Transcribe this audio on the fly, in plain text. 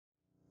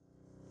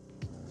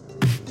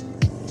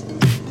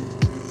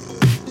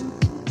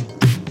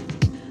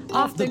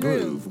Off the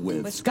Groove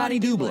with Scotty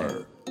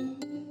Dubler.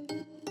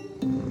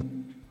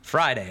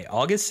 Friday,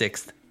 August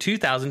 6th,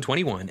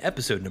 2021,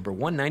 episode number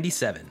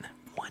 197.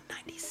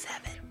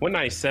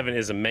 197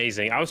 is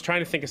amazing. I was trying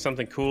to think of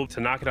something cool to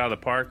knock it out of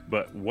the park,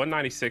 but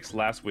 196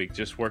 last week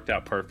just worked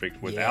out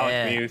perfect with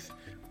Alec Muth,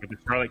 with the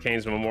Charlotte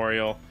Canes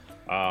Memorial,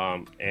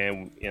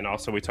 and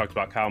also we talked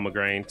about Kyle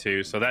McGrain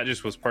too. So that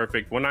just was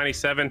perfect.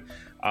 197.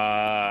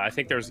 I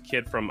think there was a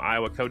kid from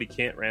Iowa, Cody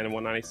Kent, ran in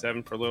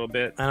 197 for a little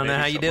bit. I don't know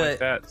how you do like it.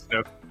 That.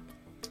 So,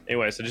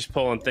 anyway, so just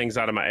pulling things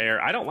out of my air.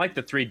 I don't like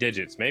the 3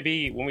 digits.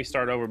 Maybe when we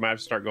start over, we might have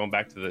to start going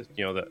back to the,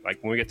 like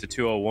when we get to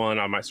 201,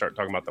 I might start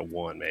talking about the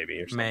 1 maybe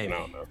or something. Maybe. I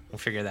don't know. We'll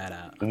figure that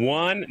out.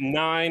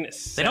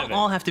 197. They don't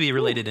all have to be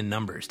related in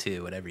numbers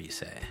too, whatever you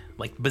say.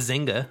 Like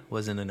Bazinga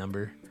wasn't a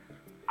number.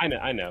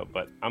 I know,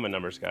 but I'm a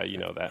numbers guy. You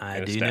know that.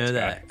 I do know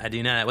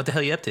that. What the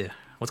hell are you up to?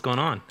 What's going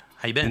on?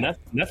 How you been?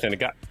 Nothing.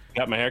 I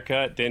got my hair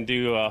cut. Didn't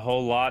do a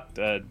whole lot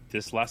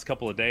this last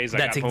couple of days.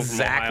 That's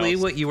exactly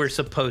what you were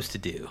supposed to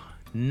do.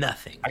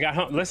 Nothing. I got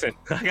home. Listen,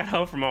 I got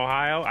home from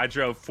Ohio. I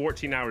drove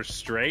 14 hours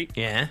straight.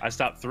 Yeah. I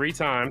stopped 3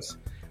 times.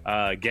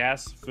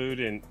 Gas, food,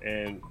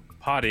 and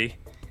potty.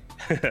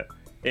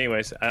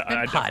 Anyways,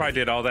 I probably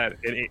did all that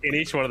in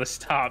each one of the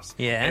stops.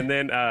 Yeah. And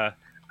then I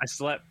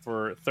slept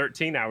for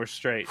 13 hours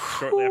straight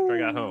shortly after I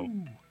got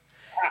home.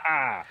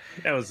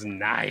 That was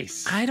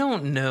nice. I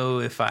don't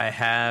know if I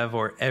have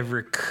or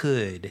ever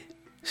could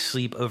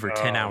sleep over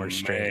 10 hours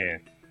straight.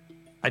 Man.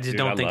 I just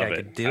don't think I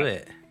could do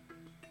it.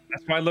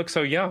 That's why I look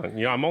so young.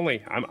 You know,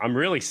 I'm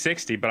really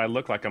 60, but I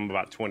look like I'm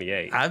about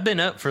 28. I've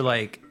been up for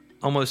like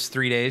almost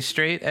 3 days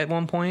straight at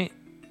one point,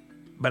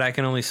 but I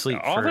can only sleep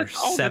for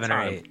 7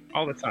 or 8.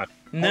 All the time.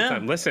 No. All the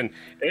time. Listen,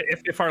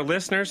 if our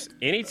listeners,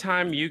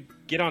 anytime you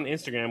get on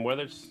Instagram,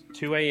 whether it's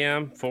 2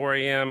 a.m., 4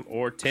 a.m.,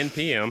 or 10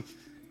 p.m.,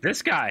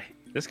 this guy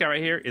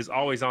right here is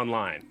always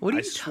online. What are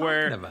you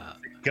talking about?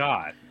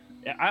 God,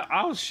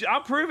 I'll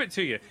prove it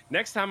to you.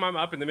 Next time I'm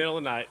up in the middle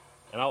of the night,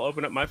 and I'll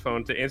open up my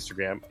phone to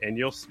Instagram, and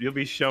you'll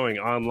be showing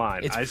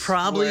online. It's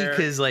probably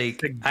because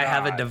like I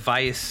have a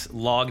device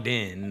logged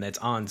in that's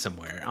on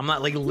somewhere. I'm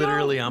not like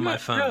literally on my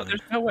phone. No,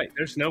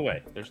 there's no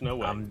way.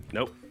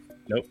 Nope.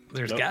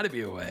 There's got to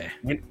be a way.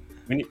 When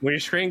your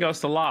screen goes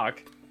to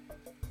lock,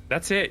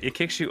 that's it. It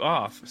kicks you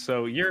off.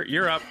 So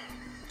you're up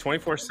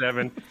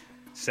 24/7,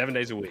 7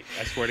 days a week.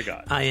 I swear to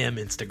God. I am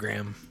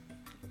Instagram.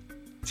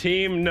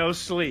 Team no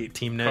sleep.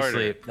 Team no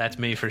sleep. That's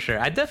me for sure.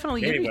 I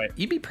definitely. Anyway.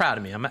 You'd be proud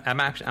of me. I'm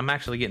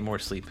actually getting more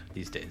sleep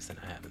these days than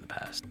I have in the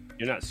past.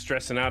 You're not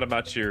stressing out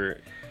about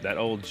that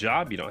old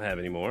job you don't have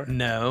anymore.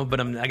 No, but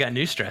I got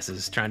new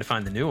stresses trying to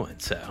find the new one.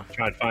 So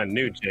trying to find a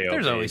new job.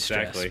 There's always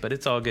stress, but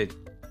it's all good.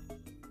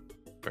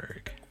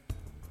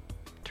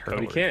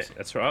 Cody Kent.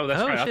 That's right. Oh,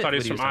 that's right. Shit. I thought he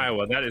was from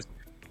Iowa.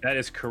 That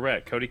is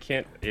correct. Cody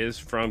Kent is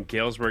from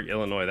Galesburg,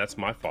 Illinois. That's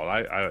my fault.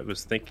 I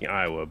was thinking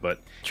Iowa, but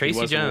Tracy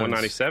he was Jones.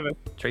 197.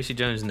 Tracy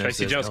Jones knows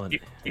Tracy Jones.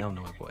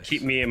 Illinois boys.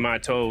 Keep me in my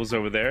toes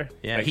over there.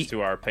 Yeah, thanks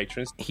to our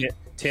patrons.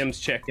 Tim's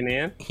checking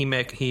in. He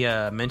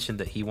mentioned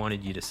that he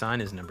wanted you to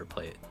sign his number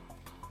plate.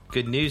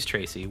 Good news,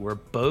 Tracy. We're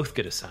both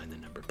going to sign the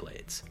number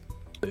plates.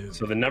 Boom.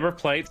 So the number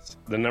plates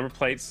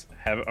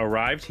have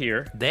arrived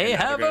here. They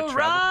have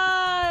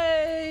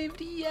arrived.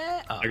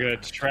 Yeah. They're going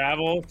to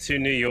travel to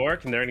New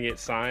York, and they're going to get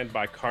signed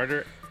by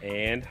Carter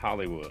and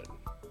Hollywood.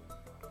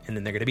 And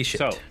then they're going to be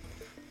shipped. So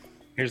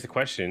here's the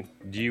question: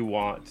 do you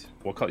want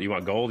what color? You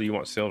want gold? Or you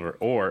want silver?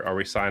 Or are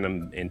we signing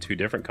them in 2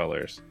 different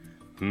colors?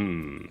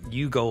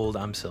 You gold,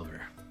 I'm silver.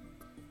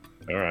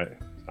 All right.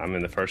 I'm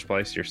in the first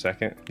place. You're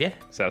second. Yeah.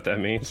 Is that what that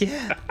means?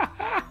 Yeah.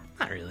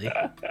 Not really.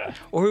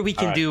 Or we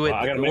can do it.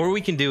 Or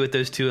we can do what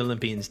those 2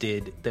 Olympians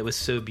did. That was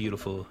so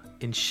beautiful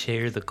and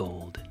share the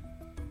gold.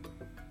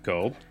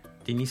 Gold.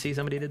 Didn't you see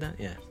somebody did that?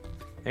 Yeah.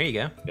 There you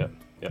go.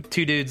 Yep.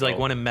 2 dudes like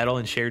won a medal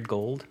and shared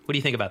gold. What do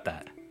you think about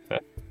that?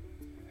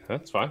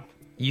 That's fine.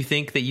 You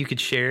think that you could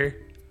share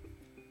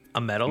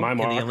a medal in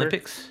the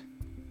Olympics?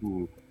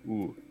 Ooh.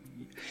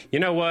 You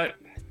know what?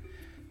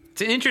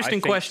 It's an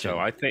interesting question. So.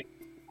 I think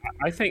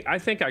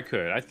I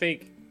could. I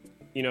think,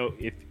 you know,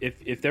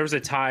 if there was a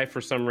tie for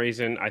some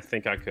reason, I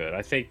think I could.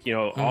 I think, you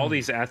know, all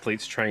these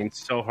athletes train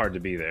so hard to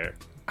be there.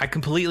 I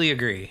completely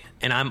agree.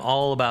 And I'm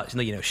all about,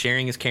 you know,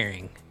 sharing is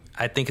caring.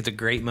 I think it's a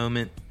great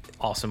moment.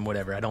 Awesome,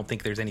 whatever. I don't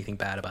think there's anything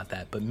bad about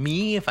that. But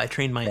me, if I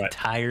trained my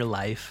entire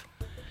life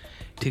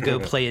to go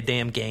play a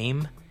damn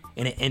game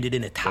and it ended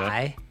in a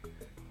tie,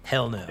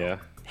 hell no. Yeah.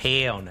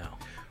 Hell no.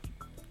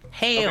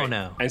 Hell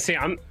no. And see,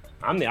 I'm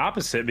the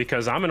opposite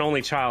because I'm an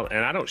only child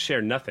and I don't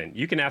share nothing.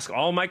 You can ask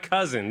all my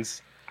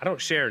cousins. I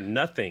don't share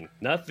nothing.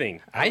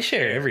 I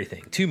share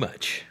everything. Too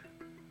much.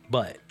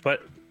 But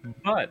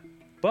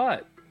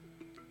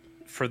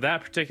for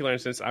that particular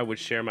instance, I would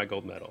share my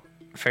gold medal.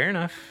 Fair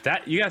enough.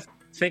 That you guys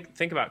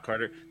think about,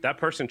 Carter. That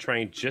person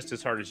trained just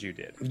as hard as you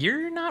did.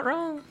 You're not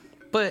wrong.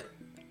 But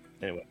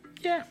anyway.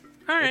 Yeah.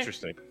 All right.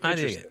 Interesting. I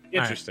dig it.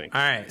 Interesting.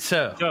 All right.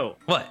 So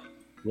what?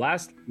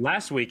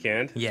 Last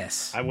weekend,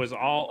 yes, I was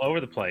all over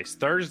the place.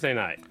 Thursday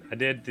night, I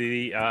did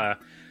the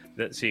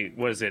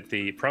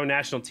Pro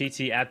National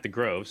TT at the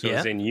Grove. So it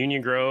was in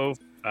Union Grove,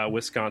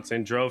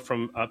 Wisconsin. Drove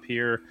from up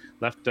here,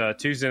 left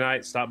Tuesday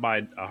night, stopped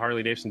by a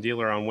Harley-Davidson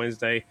dealer on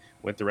Wednesday,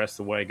 went the rest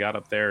of the way, got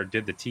up there,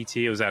 did the TT.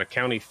 It was at a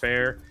county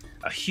fair,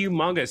 a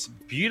humongous,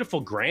 beautiful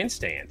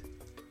grandstand,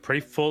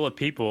 pretty full of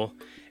people,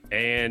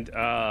 and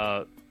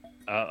a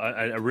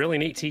really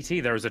neat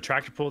TT. There was a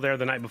tractor pull there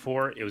the night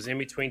before. It was in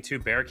between two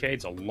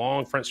barricades, a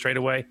long front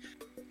straightaway,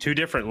 two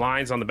different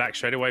lines on the back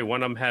straightaway.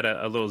 One of them had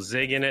a little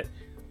zig in it,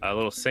 a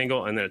little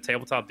single, and then a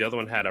tabletop. The other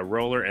one had a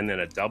roller and then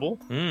a double.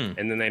 And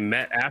then they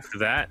met after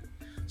that.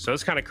 So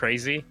it's kind of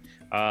crazy.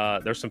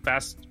 There's some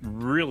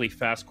really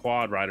fast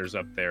quad riders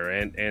up there,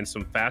 and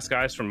some fast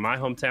guys from my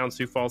hometown,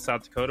 Sioux Falls,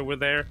 South Dakota, were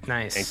there.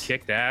 Nice. And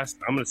kicked ass.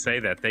 I'm going to say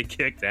that. They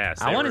kicked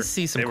ass. I want to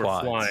see some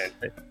quads. They were flying.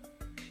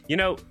 You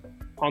know,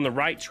 on the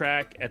right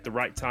track at the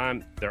right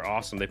time, they're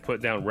awesome. They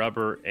put down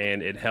rubber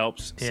and it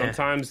helps. Yeah.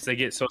 Sometimes they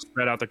get so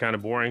spread out they're kind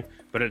of boring,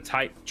 but at a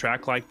tight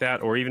track like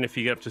that, or even if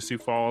you get up to Sioux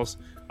Falls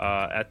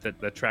at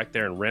the track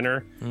there in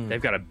Renner,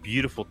 they've got a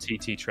beautiful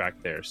TT track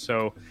there.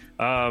 So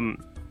on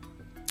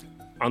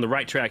the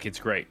right track, it's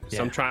great.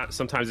 Yeah.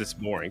 Sometimes it's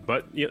boring,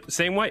 but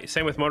same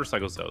with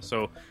motorcycles though.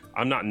 So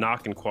I'm not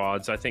knocking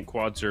quads. I think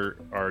quads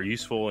are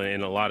useful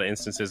in a lot of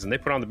instances, and they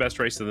put on the best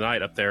race of the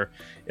night up there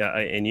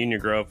in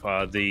Union Grove.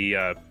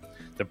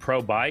 The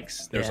pro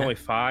bikes, there's only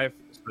 5,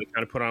 so they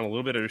kind of put on a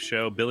little bit of a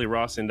show. Billy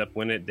Ross ended up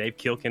winning it. Dave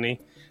Kilkenny,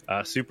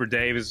 Super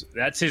Dave,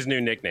 that's his new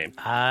nickname.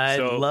 I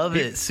love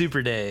it,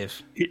 Super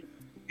Dave.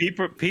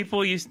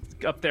 People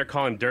used up there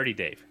call him Dirty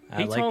Dave.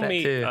 He told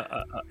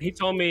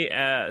me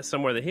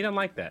somewhere that he doesn't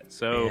like that.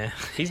 So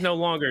he's no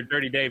longer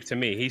Dirty Dave to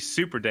me. He's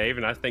Super Dave,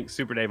 and I think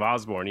Super Dave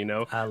Osborne,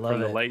 I love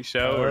from it. The Late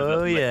Show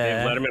or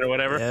Dave Letterman or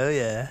whatever. Oh,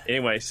 yeah.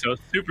 Anyway, so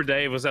Super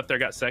Dave was up there,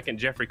 got second.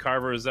 Jeffrey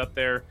Carver was up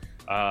there.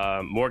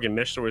 Morgan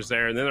Mishler was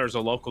there, and then there was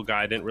a local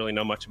guy. I didn't really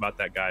know much about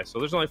that guy. So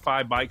there's only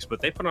 5 bikes, but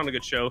they put on a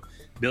good show.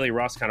 Billy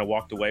Ross kind of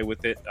walked away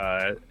with it.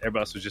 Everybody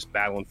else was just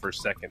battling for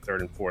second,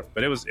 third, and fourth.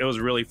 But it was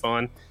really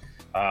fun.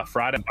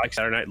 Friday bike,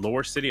 Saturday night,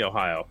 Lower City,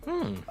 Ohio.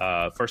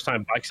 First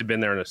time bikes have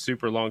been there in a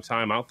super long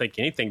time. I don't think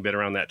anything been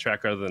around that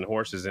track other than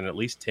horses in at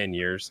least 10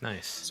 years.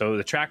 Nice. So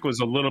the track was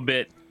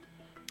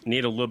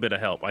need a little bit of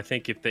help. I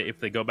think if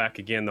they go back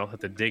again, they'll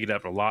have to dig it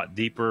up a lot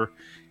deeper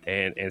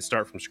and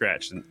start from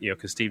scratch. And,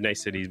 because Steve Nate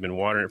said he's been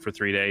watering it for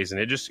 3 days, and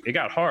it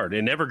got hard.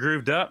 It never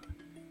grooved up.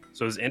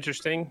 So it was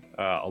interesting.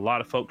 A lot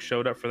of folks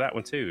showed up for that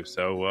one too.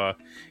 So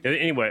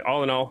anyway,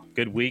 all in all,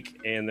 good week.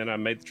 And then I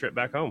made the trip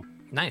back home.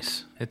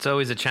 Nice. It's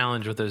always a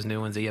challenge with those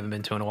new ones that you haven't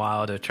been to in a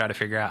while to try to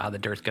figure out how the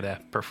dirt's going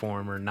to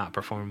perform or not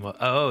perform well.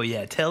 Oh,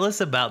 yeah. Tell us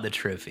about the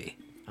trophy.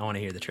 I want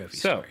to hear the trophy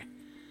story.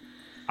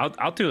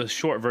 I'll do a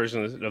short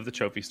version of the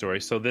trophy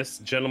story. So this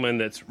gentleman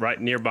that's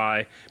right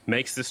nearby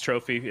makes this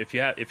trophy. If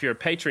you're a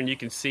patron, you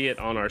can see it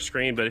on our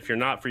screen. But if you're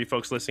not, for you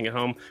folks listening at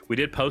home, we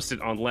did post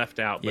it on Left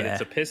Out. But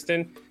it's a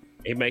piston.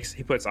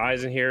 He puts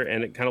eyes in here,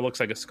 and it kind of looks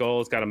like a skull.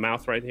 It's got a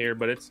mouth right here,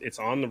 but it's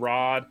on the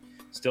rod.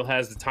 Still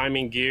has the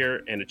timing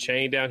gear and a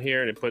chain down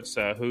here, and it puts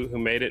who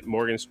made it.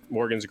 Morgan's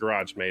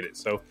Garage made it.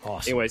 So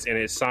awesome. Anyways, and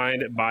it's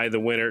signed by the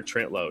winner,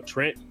 Trent Lowe.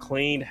 Trent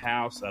cleaned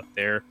house up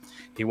there.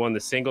 He won the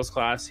singles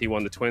class. He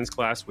won the twins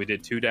class. We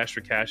did 2 Dash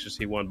for Cashes.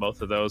 He won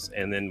both of those,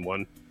 and then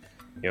won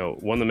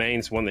the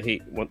mains, won the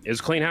heat. It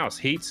was a clean house,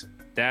 heats,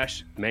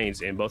 dash,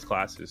 mains in both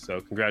classes. So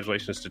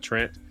congratulations to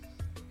Trent.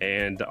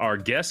 And our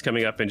guest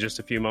coming up in just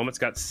a few moments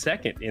got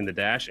second in the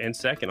dash and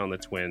second on the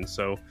twins.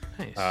 So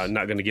nice.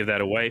 Not going to give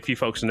that away. If you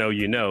folks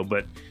know,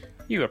 but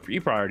you probably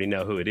already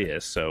know who it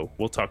is. So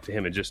we'll talk to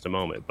him in just a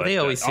moment. But they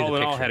always see all the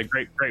in all, picture. had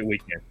a great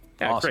weekend.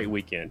 Yeah, Awesome. Great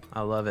weekend.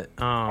 I love it.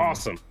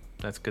 Awesome.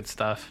 That's good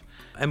stuff.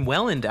 And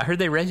Welland, I heard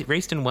they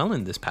raced in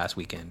Welland this past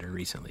weekend or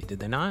recently. Did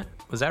they not?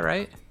 Was that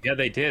right? Yeah,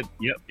 they did.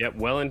 Yep.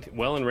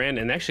 Welland ran,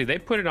 and actually they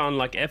put it on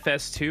like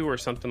FS2 or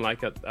something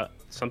like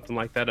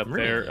that up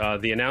Really? there.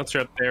 The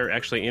announcer up there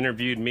actually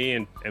interviewed me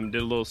and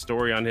did a little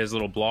story on his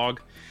little blog.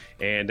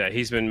 And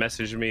he's been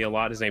messaging me a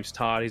lot. His name's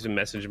Todd. He's been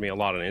messaging me a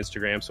lot on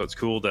Instagram. So it's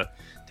cool to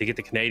get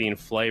the Canadian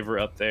flavor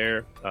up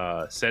there.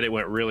 Said it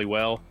went really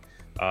well.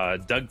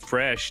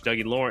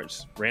 Dougie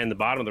Lawrence ran the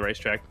bottom of the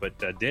racetrack, but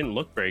didn't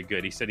look very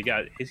good. He said he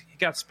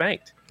got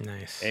spanked.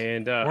 Nice.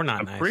 And or not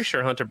I'm nice. pretty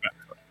sure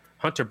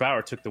Hunter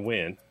Bauer took the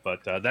win,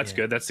 but that's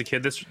good. That's the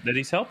kid that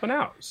he's helping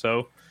out.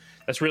 So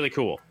that's really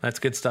cool. That's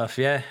good stuff.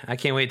 Yeah, I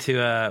can't wait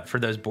for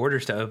those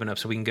borders to open up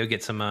so we can go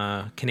get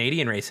some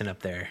Canadian racing up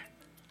there.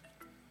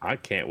 I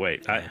can't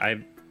wait. Yeah.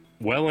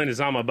 Welland is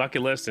on my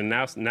bucket list, and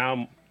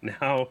now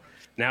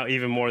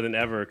even more than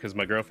ever because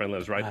my girlfriend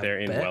lives right there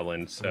in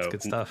Welland. So that's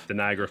good stuff. The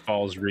Niagara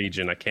Falls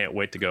region. I can't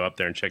wait to go up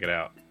there and check it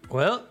out.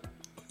 Well,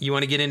 you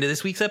want to get into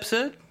this week's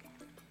episode?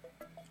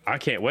 I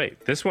can't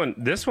wait. This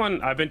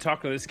one. I've been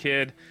talking to this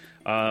kid.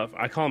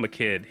 I call him a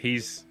kid.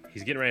 He's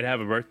getting ready to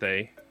have a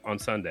birthday on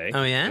Sunday.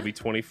 Oh yeah. He'll be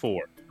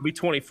 24.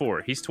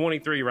 He's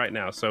 23 right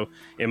now. So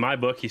in my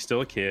book, he's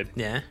still a kid.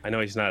 Yeah. I know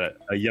he's not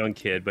a young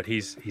kid, but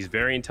he's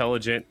very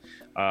intelligent.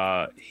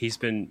 He's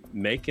been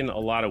making a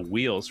lot of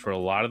wheels for a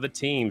lot of the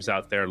teams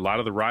out there, a lot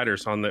of the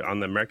riders on the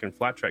American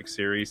Flat Track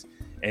Series,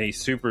 and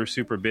he's super,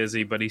 super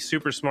busy, but he's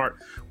super smart.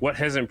 What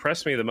has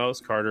impressed me the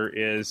most, Carter,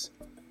 is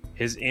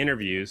his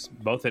interviews,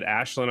 both at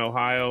Ashland,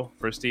 Ohio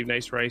for a Steve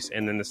Nace race,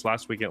 and then this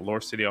last week at Lower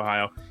City,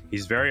 Ohio.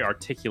 He's very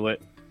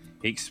articulate.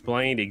 He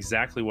explained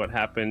exactly what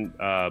happened.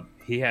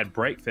 He had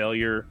brake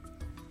failure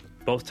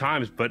both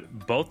times,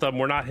 but both of them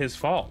were not his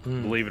fault,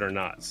 believe it or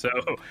not.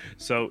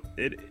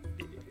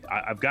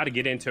 I've got to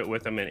get into it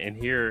with him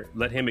and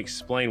let him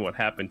explain what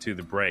happened to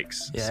the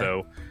brakes. Yeah.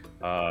 So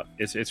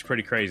it's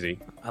pretty crazy.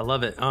 I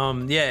love it.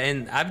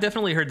 And I've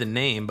definitely heard the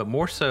name, but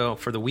more so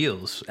for the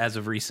wheels as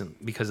of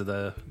recent because of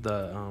the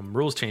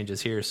rules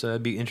changes here. So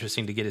it'd be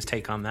interesting to get his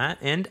take on that.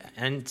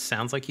 And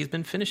sounds like he's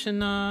been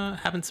finishing,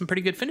 having some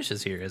pretty good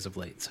finishes here as of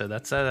late. So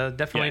that's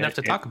definitely enough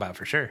to talk about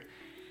for sure.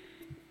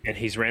 And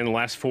he's ran the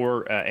last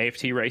 4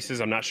 AFT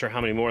races. I'm not sure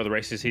how many more of the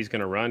races he's going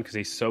to run because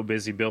he's so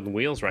busy building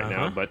wheels right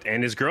now.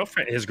 And his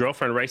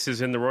girlfriend races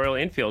in the Royal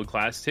Enfield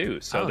class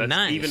too. So that's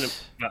nice. Even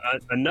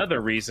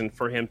another reason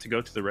for him to go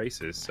to the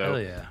races. So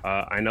yeah.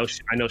 I know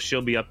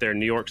she'll be up there in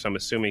New York. So I'm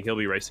assuming he'll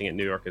be racing at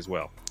New York as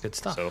well. Good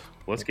stuff. So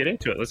let's get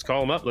into it. Let's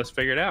call him up. Let's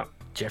figure it out.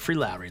 Jeffrey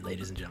Lowery,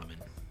 ladies and gentlemen.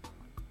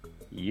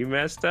 You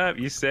messed up.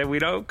 You said we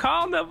don't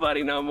call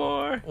nobody no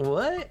more.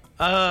 What?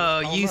 Oh,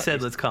 you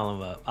said let's call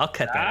him up. I'll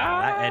cut that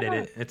out. I edit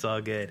it. It's all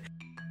good.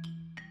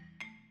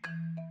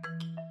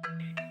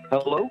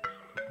 Hello?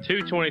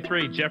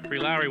 223, Jeffrey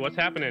Lowery. What's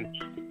happening?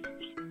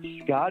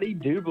 Scotty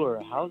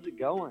Dubler. How's it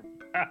going?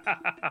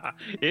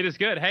 It is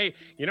good. Hey,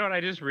 you know what I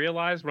just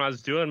realized when I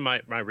was doing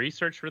my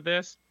research for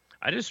this?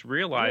 I just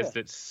realized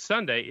that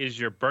Sunday is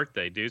your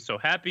birthday, dude. So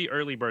happy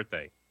early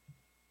birthday.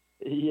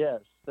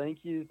 Yes. Thank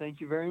you. Thank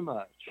you very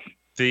much.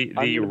 The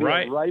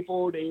ripe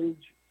old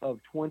age of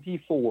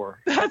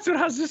 24. That's what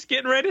I was just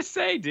getting ready to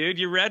say, dude.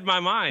 You read my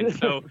mind.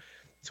 So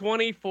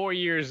 24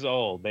 years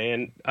old,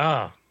 man.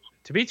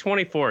 To be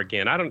 24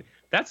 again.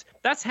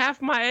 That's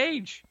half my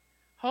age.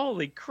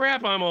 Holy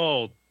crap, I'm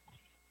old.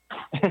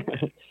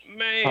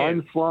 Man.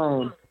 Time's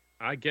flying.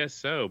 I guess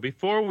so.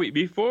 Before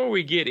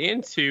we get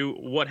into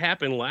what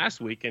happened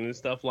last weekend and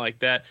stuff like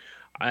that,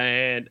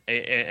 and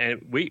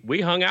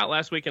we hung out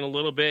last weekend a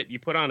little bit. You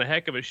put on a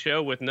heck of a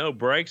show with no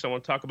breaks. I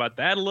want to talk about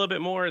that a little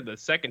bit more. The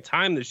second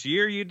time this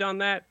year you've done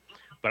that.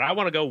 But I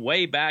want to go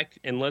way back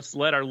and let's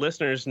let our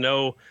listeners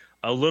know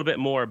a little bit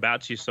more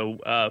about you. So,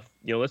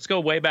 let's go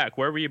way back.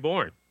 Where were you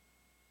born?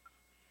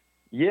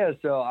 Yeah,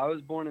 so I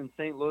was born in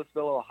St.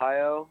 Louisville,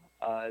 Ohio.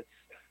 It's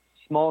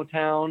small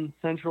town,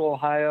 central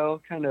Ohio,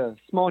 kind of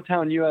small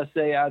town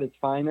USA at its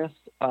finest.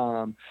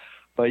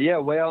 But yeah,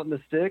 way out in the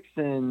sticks,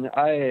 and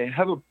I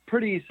have a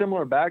pretty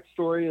similar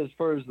backstory as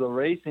far as the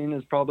racing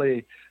as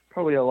probably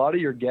a lot of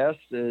your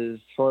guests. As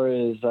far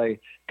as I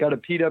got a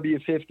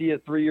PW50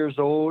 at 3 years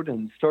old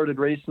and started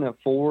racing at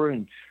 4,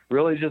 and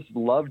really just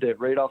loved it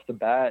right off the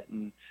bat.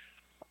 And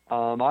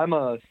I'm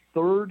a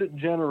third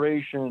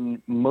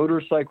generation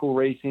motorcycle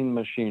racing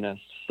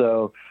machinist.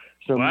 So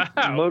wow.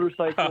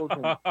 Motorcycles.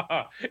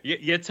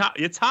 You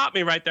taught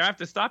me right there. I have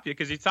to stop you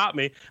because you taught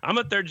me. I'm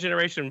a third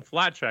generation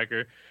flat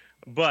tracker.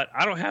 But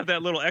I don't have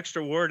that little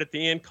extra word at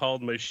the end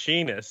called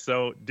machinist.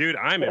 So, dude,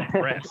 I'm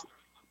impressed.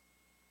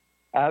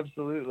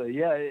 Absolutely.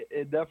 Yeah,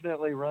 it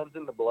definitely runs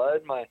in the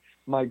blood.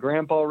 My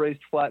grandpa raced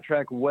flat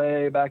track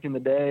way back in the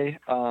day.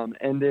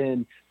 And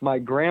then my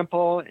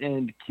grandpa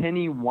and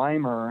Kenny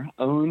Weimer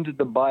owned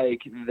the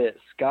bike that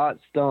Scott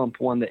Stump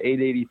won the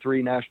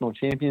 883 national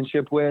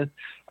championship with.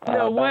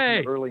 No way. Back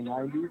in the early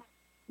 90s.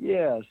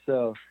 Yeah,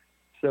 so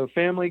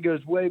family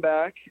goes way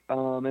back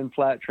in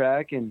flat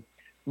track. And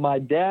my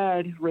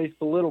dad raced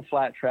a little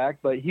flat track,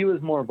 but he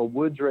was more of a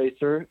woods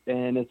racer.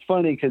 And it's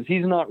funny because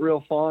he's not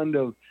real fond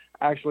of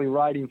actually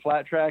riding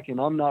flat track, and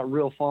I'm not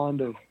real fond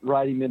of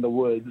riding in the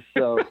woods.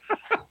 So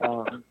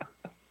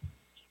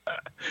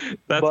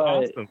that's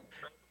awesome.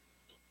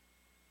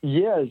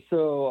 Yeah,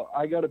 so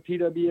I got a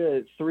PW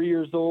at 3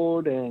 years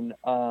old and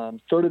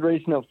started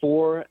racing at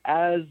 4.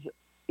 As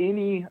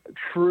any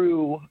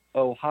true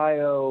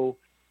Ohio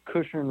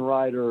cushion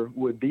rider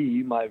would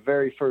be, my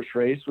very first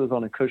race was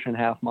on a cushion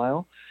half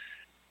mile.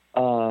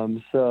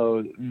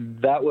 So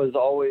that was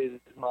always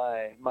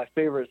my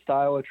favorite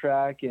style of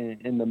track,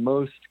 and the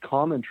most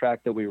common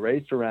track that we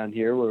raced around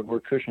here were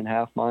cushion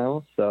half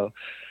miles. So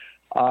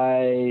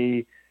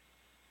my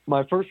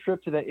first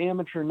trip to the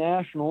amateur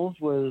nationals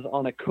was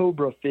on a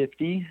Cobra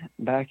 50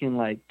 back in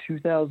like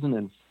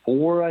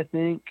 2004, I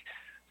think.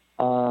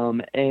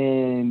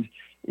 And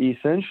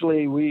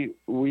essentially we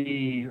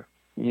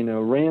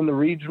ran the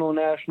regional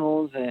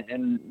nationals,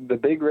 and the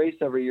big race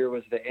every year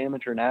was the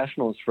amateur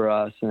nationals for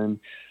us. And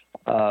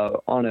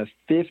on a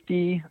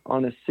 50,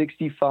 on a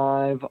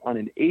 65, on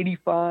an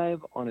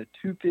 85, on a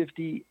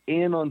 250,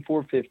 and on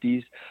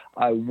 450s,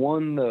 I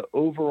won the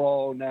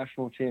overall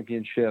national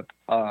championship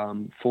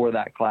for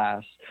that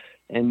class,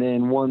 and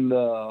then won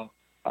the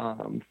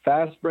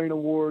Fast Brain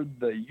Award,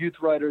 the Youth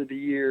Rider of the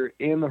Year,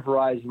 and the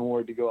Horizon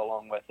Award to go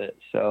along with it.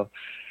 So,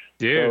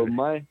 dude,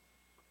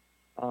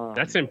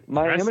 that's impressive.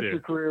 My amateur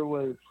career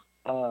was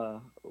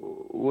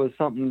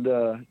something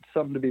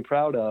to be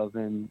proud of,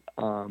 and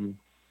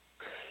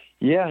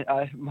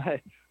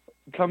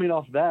coming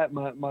off that,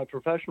 my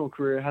professional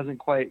career hasn't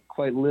quite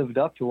lived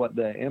up to what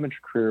the amateur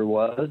career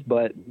was,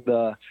 but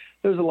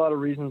there's a lot of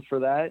reasons for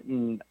that,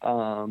 and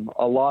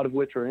a lot of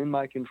which are in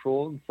my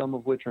control and some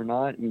of which are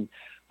not. And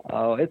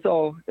it's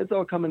all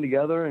coming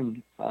together,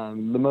 and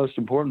the most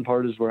important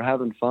part is we're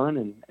having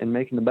fun and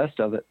making the best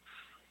of it.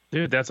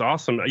 Dude, that's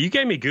awesome. You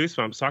gave me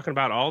goosebumps talking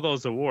about all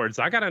those awards.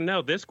 I got to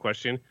know this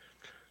question.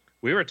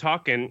 We were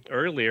talking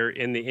earlier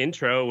in the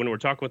intro when we're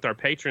talking with our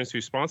patrons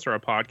who sponsor our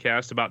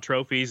podcast about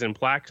trophies and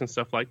plaques and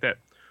stuff like that.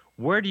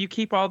 Where do you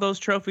keep all those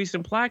trophies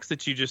and plaques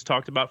that you just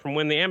talked about from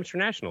winning the Amateur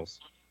Nationals?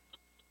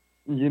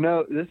 You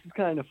know, this is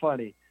kind of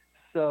funny.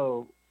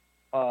 So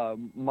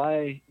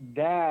my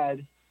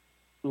dad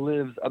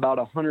lives about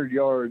 100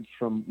 yards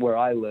from where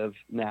I live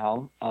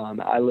now.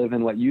 I live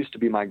in what used to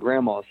be my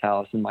grandma's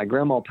house, and my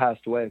grandma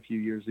passed away a few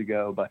years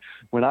ago. But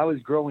when I was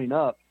growing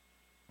up,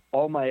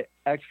 all my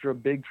extra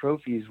big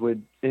trophies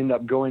would end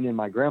up going in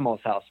my grandma's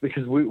house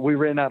because we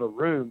ran out of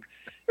room.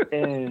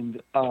 And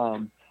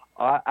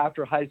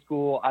after high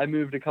school, I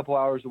moved a couple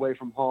hours away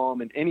from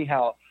home. And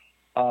anyhow,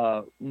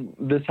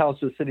 this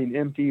house was sitting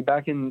empty.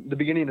 Back in the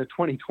beginning of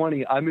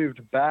 2020, I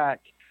moved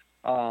back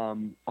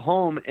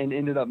home and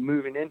ended up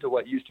moving into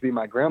what used to be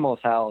my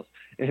grandma's house,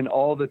 and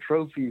all the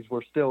trophies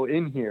were still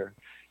in here.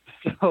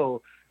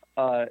 So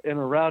in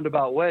a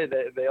roundabout way,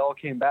 they all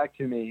came back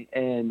to me.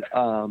 And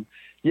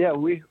yeah,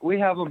 we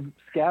have them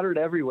scattered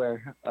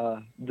everywhere,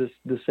 to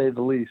say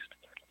the least.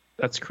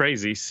 That's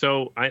crazy.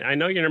 So I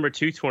know you're number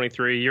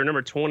 223. You're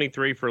number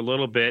 23 for a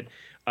little bit.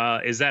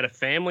 Is that a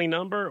family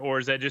number, or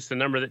is that just a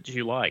number that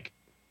you like?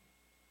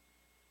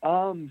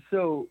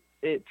 So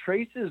it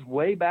traces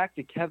way back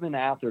to Kevin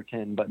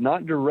Atherton, but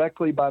not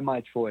directly by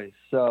my choice.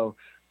 So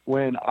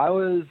when I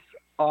was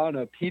on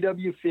a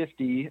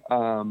PW50,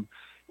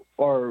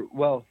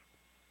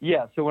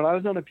 so when I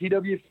was on a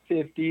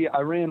PW50,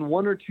 I ran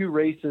one or two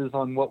races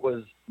on what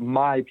was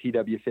my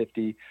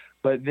PW50,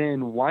 but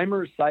then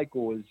Weimer's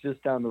Cycle was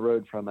just down the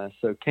road from us.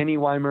 So Kenny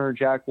Weimer,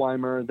 Jack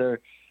Weimer,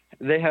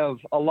 they have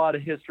a lot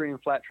of history in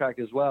flat track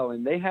as well.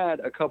 And they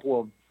had a couple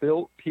of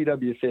built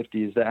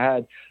PW50s that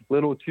had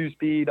little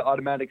 2-speed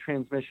automatic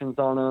transmissions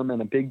on them and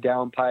a big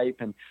downpipe.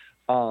 And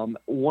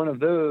one of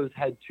those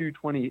had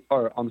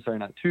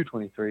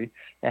 223.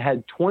 It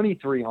had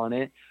 23 on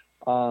it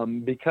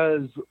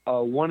because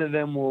one of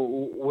them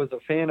was a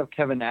fan of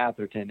Kevin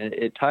Atherton.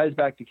 It ties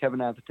back to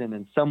Kevin Atherton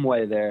in some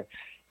way there.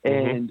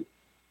 Mm-hmm. And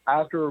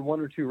after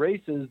one or two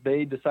races,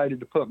 they decided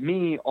to put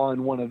me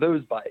on one of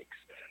those bikes.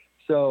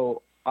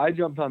 So I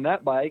jumped on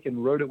that bike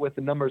and rode it with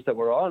the numbers that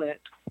were on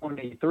it,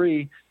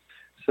 23.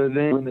 So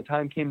then when the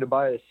time came to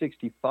buy a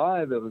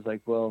 65, it was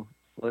like, well,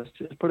 let's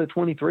just put a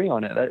 23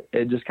 on it.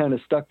 It just kind of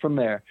stuck from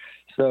there.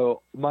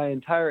 So my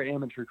entire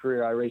amateur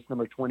career, I raced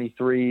number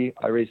 23.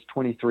 I raced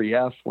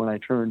 23F when I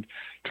turned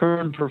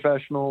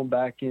professional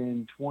back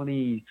in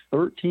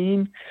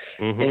 2013.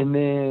 Mm-hmm. And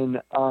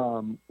then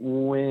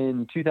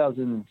when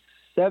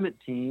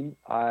 2017,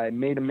 I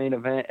made a main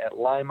event at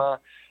Lima.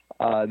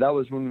 That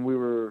was when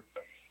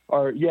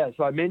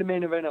so I made a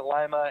main event at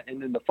Lima,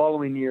 and then the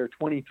following year,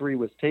 23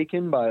 was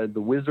taken by the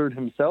Wizard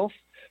himself.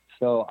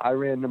 So I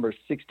ran number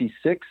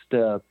 66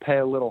 to pay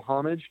a little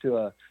homage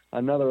to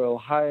another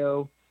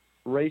Ohio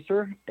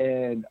racer,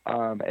 and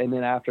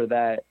then after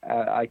that,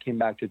 I came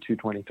back to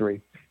 223.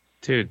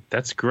 Dude,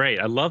 that's great.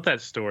 I love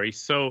that story.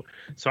 So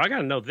I got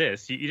to know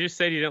this. You just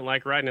said you didn't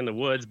like riding in the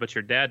woods, but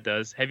your dad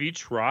does. Have you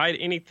tried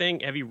anything?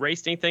 Have you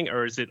raced anything,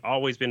 or has it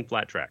always been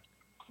flat track?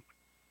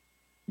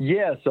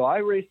 Yeah, so I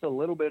raced a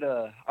little bit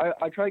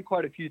I tried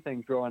quite a few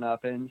things growing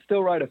up and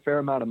still ride a fair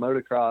amount of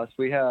motocross.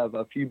 We have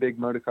a few big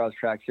motocross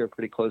tracks here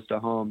pretty close to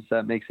home, so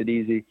that makes it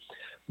easy.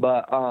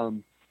 But,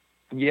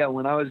 yeah,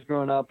 when I was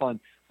growing up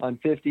on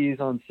 50s,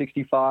 on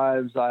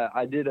 65s,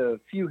 I did a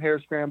few hare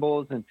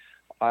scrambles, and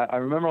I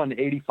remember on the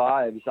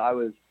 85s, I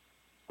was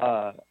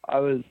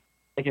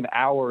like an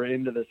hour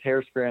into this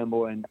hare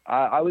scramble, and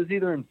I was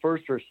either in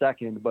first or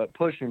second, but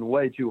pushing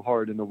way too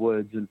hard in the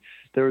woods. And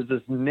there was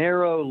this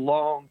narrow,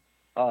 long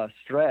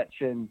stretch,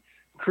 and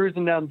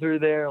cruising down through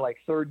there like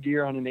third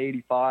gear on an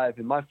 85,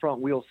 and my front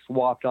wheel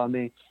swapped on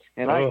me,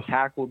 and I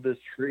tackled this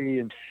tree,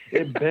 and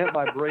it bent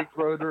my brake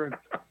rotor and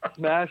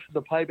smashed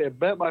the pipe. It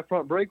bent my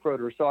front brake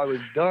rotor, so I was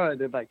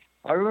done. And like,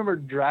 I remember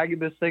dragging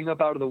this thing up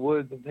out of the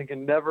woods and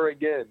thinking, never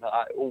again.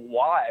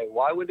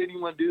 Why would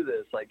anyone do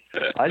this? Like,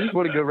 I just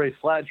want to go race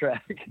flat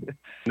track.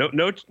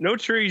 No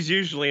trees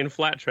usually in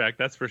flat track,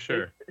 that's for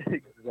sure.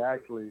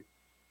 Exactly.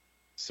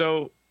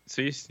 So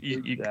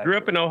you grew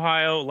up in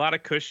Ohio, a lot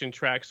of cushion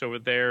tracks over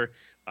there.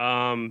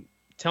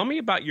 Tell me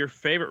about your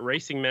favorite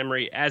racing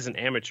memory as an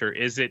amateur.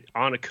 Is it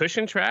on a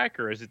cushion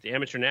track, or is it the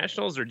Amateur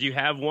Nationals, or do you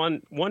have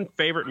one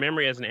favorite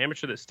memory as an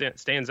amateur that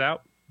stands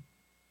out?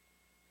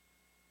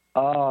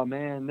 Oh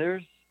man,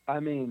 there's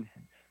a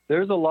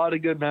lot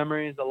of good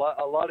memories, a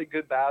lot of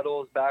good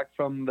battles back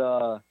from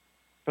the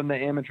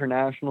Amateur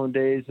National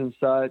days and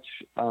such.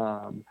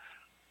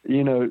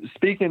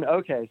 Speaking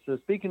of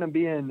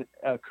being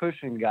a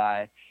cushion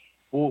guy,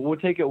 we'll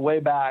take it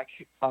way back.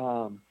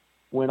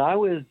 When I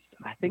was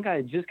I think I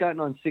had just gotten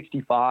on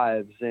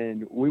 65s,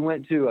 and we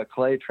went to a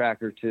clay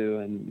track or two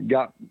and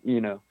got,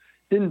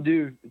 didn't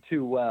do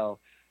too well.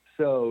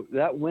 So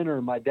that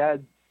winter, my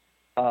dad's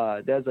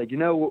like,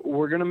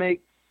 we're going to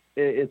make,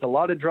 it's a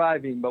lot of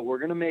driving, but we're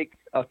going to make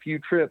a few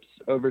trips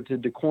over to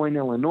Des Moines,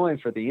 Illinois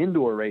for the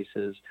indoor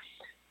races.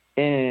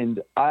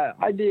 And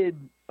I did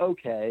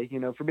okay,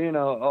 for being an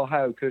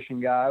Ohio cushion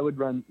guy. I would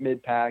run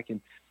mid-pack, and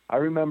I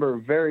remember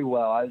very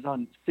well, I was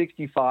on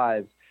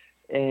 65s,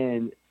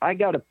 and I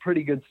got a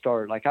pretty good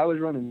start. Like, I was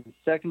running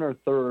second or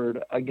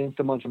third against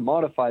a bunch of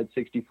modified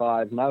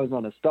 65s, and I was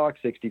on a stock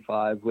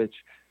 65, which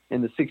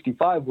in the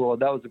 65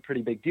 world, that was a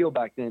pretty big deal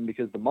back then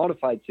because the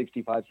modified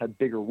 65s had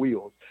bigger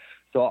wheels.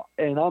 So,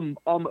 and I'm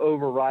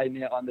overriding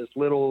it on this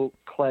little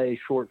clay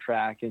short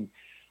track, and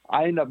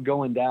I end up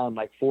going down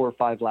like 4 or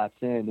 5 laps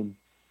in and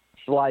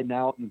sliding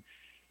out, and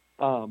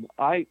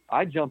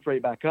I jumped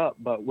right back up.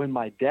 But when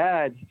my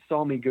dad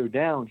saw me go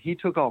down, he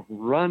took off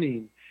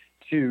running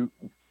to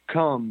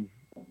come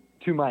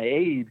to my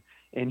aid,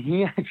 and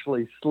he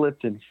actually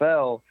slipped and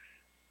fell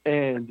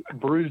and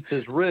bruised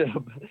his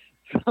rib.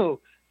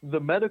 So the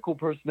medical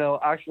personnel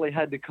actually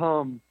had to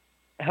come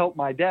help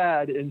my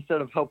dad instead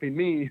of helping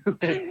me, who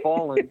had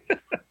fallen.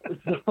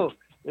 So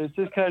it's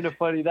just kind of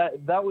funny.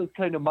 That was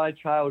kind of my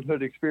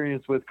childhood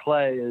experience with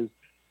clay, is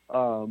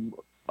a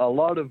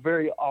lot of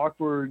very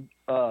awkward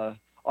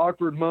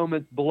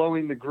moments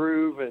blowing the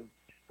groove. And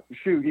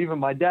shoot, even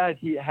my dad,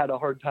 he had a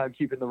hard time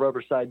keeping the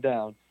rubber side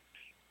down.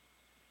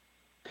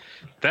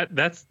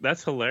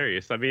 That's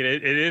hilarious. I mean,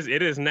 it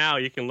is now.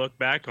 You can look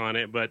back on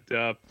it, but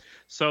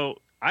so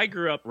I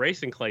grew up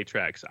racing clay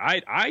tracks.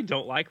 I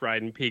don't like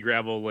riding pea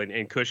gravel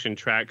and cushion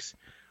tracks.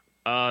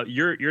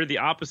 You're the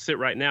opposite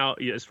right now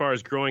as far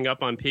as growing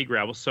up on pea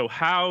gravel. So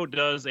how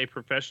does a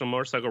professional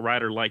motorcycle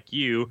rider like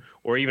you,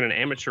 or even an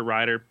amateur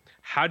rider,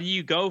 how do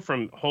you go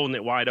from holding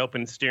it wide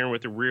open, steering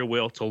with the rear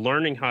wheel, to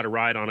learning how to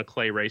ride on a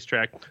clay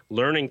racetrack,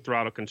 learning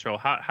throttle control?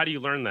 How do you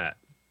learn that?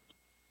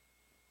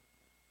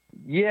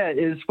 Yeah,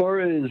 as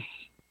far as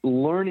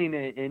learning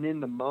it and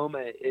in the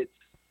moment,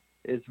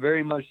 it's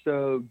very much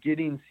so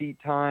getting seat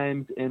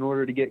times in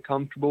order to get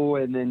comfortable,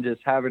 and then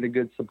just having a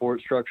good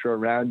support structure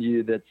around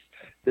you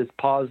that's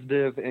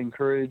positive,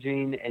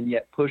 encouraging, and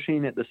yet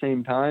pushing at the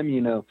same time.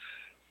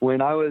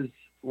 When I was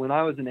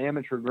an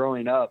amateur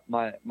growing up,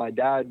 my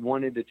dad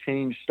wanted to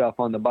change stuff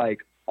on the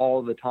bike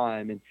all the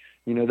time. And,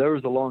 there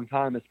was a long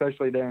time,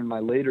 especially there in my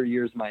later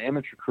years of my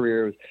amateur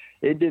career,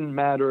 it didn't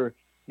matter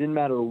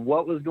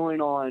what was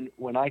going on.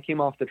 When I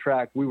came off the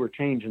track, we were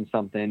changing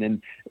something.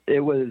 And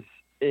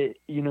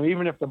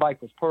even if the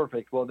bike was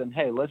perfect, well then,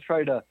 hey, let's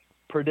try to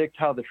predict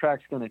how the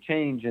track's going to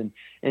change.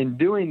 And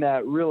doing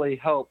that really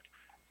helped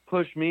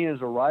push me as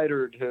a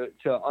rider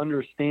to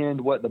understand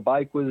what the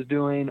bike was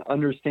doing,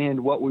 understand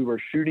what we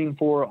were shooting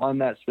for on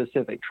that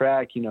specific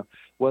track,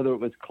 whether it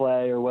was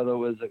clay or whether it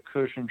was a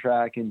cushion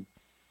track, and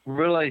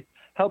really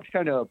helped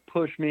kind of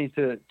push me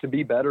to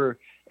be better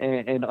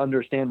and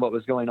understand what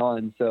was going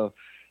on. So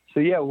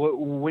yeah,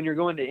 when you're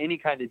going to any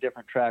kind of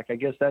different track, I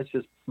guess that's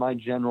just my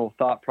general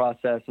thought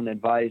process and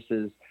advice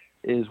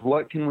is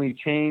what can we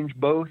change,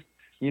 both,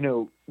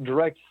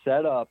 direct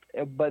setup,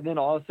 but then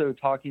also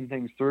talking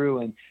things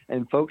through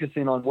and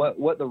focusing on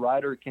what the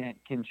rider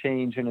can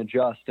change and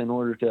adjust in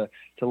order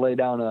to lay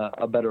down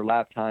a better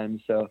lap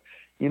time. So,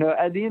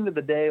 at the end of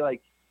the day,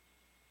 like,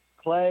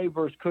 clay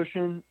versus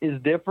cushion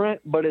is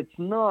different, but it's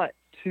not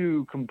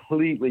two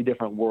completely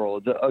different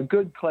worlds. A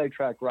good clay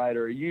track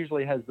rider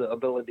usually has the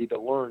ability to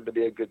learn to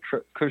be a good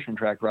cushion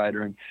track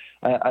rider. And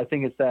I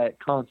think it's that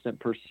constant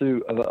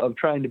pursuit of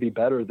trying to be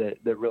better that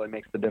really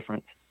makes the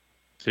difference.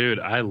 Dude,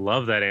 I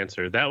love that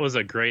answer. That was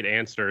a great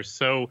answer.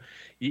 So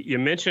you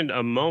mentioned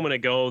a moment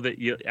ago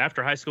that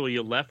after high school,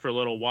 you left for a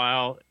little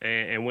while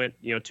and went,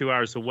 2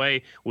 hours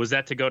away. Was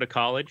that to go to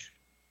college?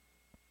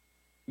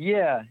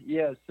 Yeah.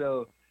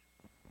 So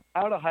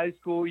out of high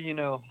school,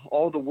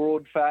 all the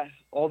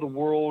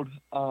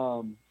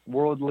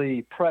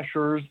worldly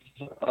pressures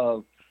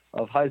of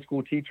high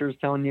school teachers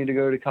telling you to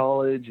go to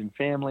college and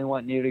family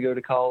wanting you to go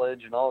to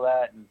college and all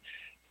that. And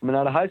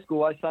out of high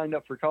school, I signed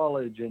up for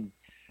college, and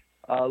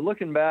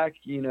looking back,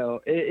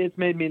 it's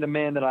made me the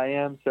man that I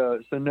am. So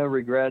no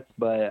regrets,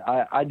 but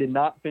I did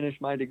not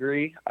finish my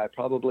degree. I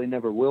probably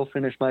never will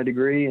finish my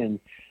degree. And,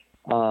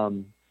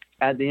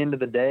 at the end of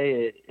the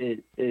day,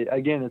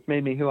 again, it's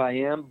made me who I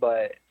am,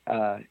 but,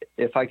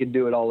 if I could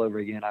do it all over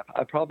again,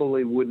 I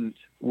probably wouldn't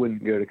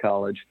go to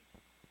college.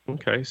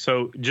 Okay.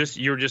 So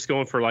you're just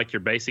going for like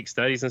your basic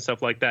studies and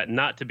stuff like that,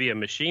 not to be a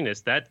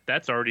machinist.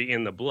 That's already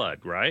in the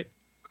blood, right?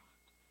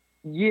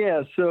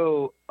 Yeah.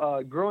 So,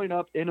 growing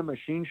up in a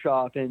machine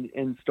shop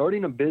and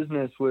starting a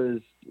business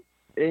was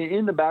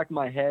in the back of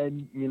my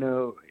head,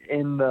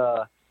 in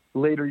the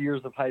later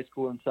years of high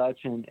school and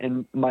such.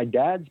 And my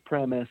dad's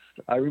premise,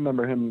 I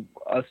remember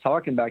us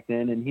talking back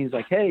then, and he's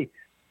like, hey,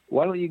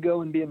 why don't you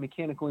go and be a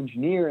mechanical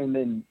engineer, and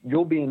then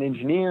you'll be an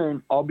engineer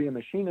and I'll be a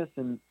machinist,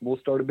 and we'll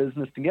start a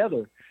business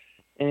together.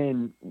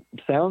 And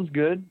sounds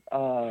good.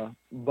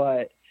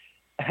 But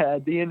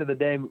at the end of the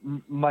day,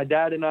 my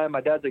dad's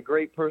a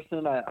great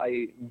person.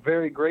 I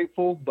very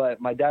grateful, but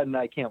my dad and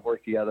I can't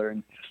work together,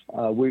 and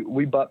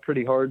we butt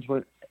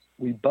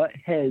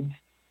heads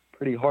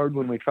pretty hard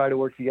when we try to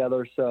work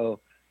together. So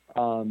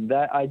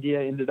that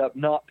idea ended up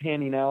not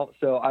panning out.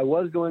 So I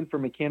was going for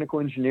mechanical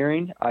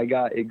engineering. I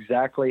got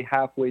exactly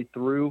halfway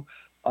through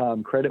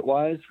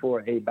credit-wise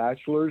for a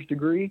bachelor's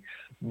degree,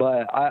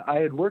 but I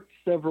had worked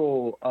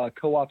several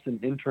co-ops and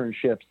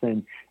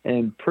internships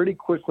and pretty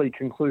quickly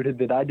concluded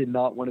that I did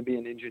not want to be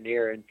an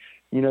engineer. And,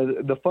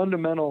 the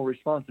fundamental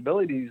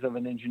responsibilities of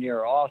an engineer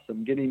are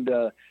awesome, getting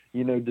to,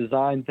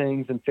 design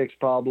things and fix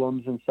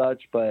problems and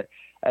such. But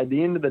at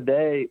the end of the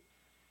day,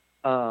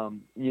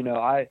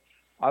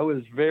 I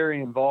was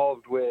very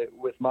involved with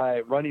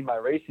running my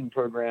racing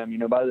program.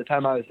 By the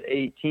time I was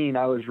 18,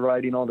 I was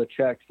writing all the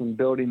checks and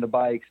building the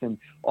bikes and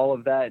all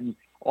of that. And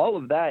all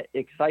of that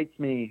excites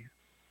me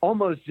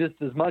almost just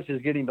as much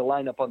as getting to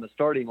line up on the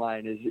starting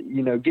line, is,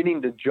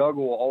 getting to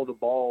juggle all the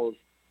balls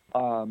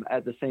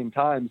at the same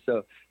time.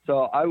 So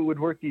I would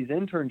work these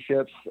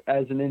internships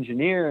as an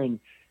engineer, and,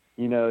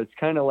 it's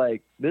kind of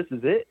like, this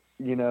is it.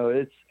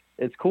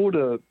 It's cool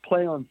to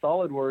play on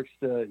SolidWorks,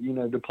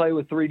 to play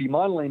with 3D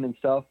modeling and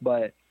stuff,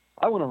 but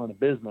I want to run a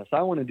business.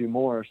 I want to do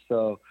more.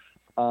 So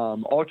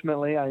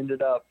ultimately, I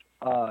ended up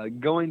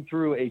going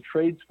through a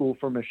trade school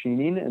for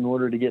machining in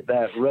order to get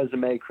that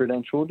resume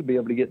credential to be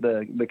able to get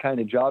the kind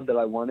of job that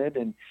I wanted,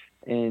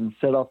 and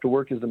set off to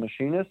work as a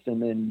machinist.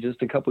 And then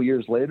just a couple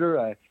years later,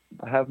 I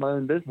have my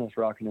own business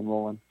rocking and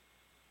rolling.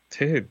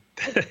 Dude,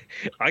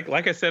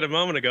 like I said a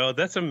moment ago,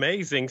 that's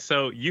amazing.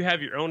 So you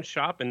have your own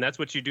shop, and that's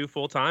what you do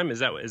full time. Is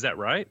that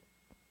right?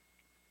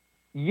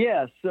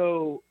 Yeah.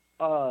 So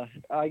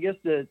I guess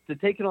to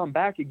take it on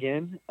back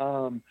again,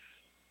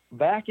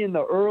 back in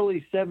the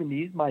early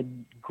 70s, my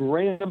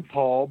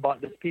grandpa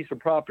bought this piece of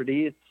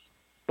property. It's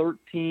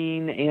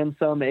 13 and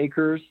some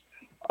acres.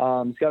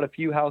 It's got a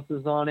few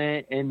houses on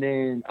it, and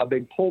then a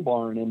big pole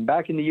barn. And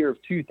back in the year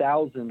of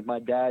 2000, my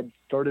dad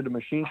started a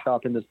machine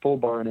shop in this pole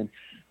barn. And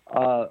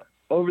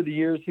over the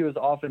years, he was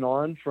off and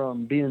on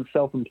from being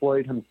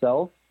self-employed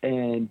himself.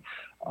 And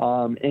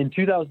in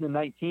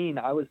 2019,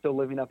 I was still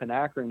living up in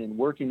Akron and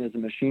working as a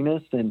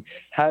machinist, and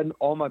had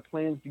all my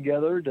plans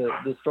together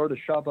to start a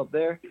shop up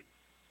there.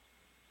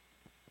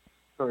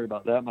 Sorry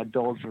about that. My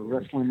dogs are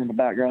wrestling in the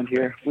background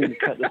here. We can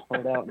cut this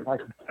part out, and I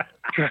can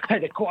try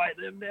to quiet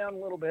them down a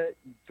little bit,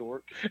 you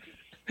dork.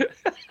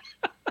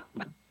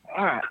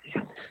 All right.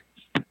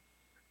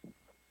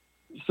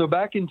 So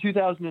back in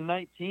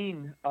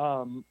 2019,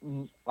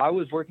 I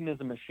was working as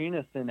a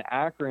machinist in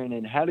Akron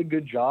and had a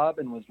good job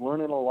and was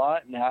learning a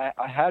lot. And I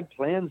had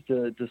plans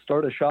to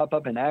start a shop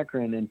up in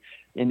Akron. And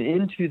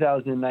in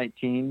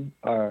 2019,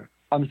 at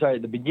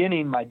the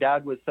beginning, my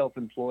dad was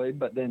self-employed,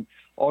 but then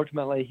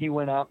ultimately he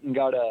went out and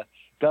got a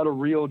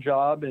real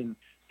job, and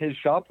his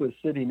shop was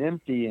sitting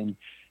empty. And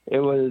it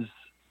was,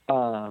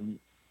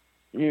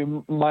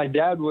 my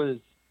dad was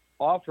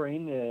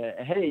offering,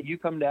 hey, you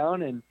come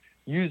down and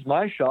use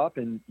my shop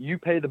and you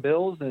pay the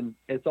bills and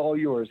it's all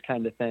yours,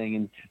 kind of thing,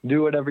 and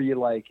do whatever you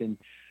like. And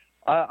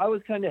I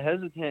was kind of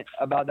hesitant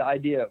about the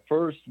idea at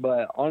first,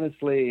 but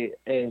honestly,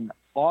 an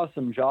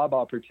awesome job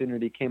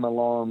opportunity came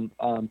along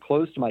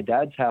close to my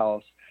dad's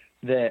house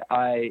that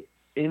I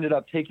ended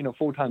up taking a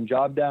full-time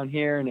job down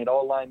here, and it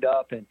all lined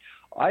up. And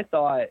I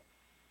thought,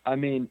 at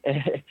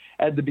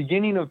the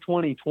beginning of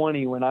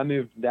 2020, when I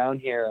moved down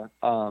here,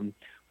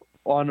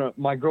 on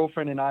my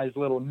girlfriend and I's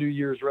little New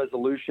Year's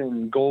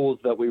resolution goals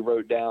that we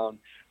wrote down,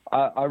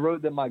 I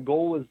wrote that my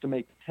goal was to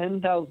make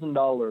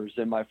 $10,000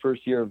 in my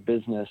first year of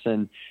business,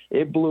 and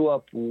it blew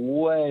up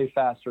way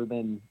faster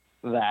than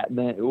that.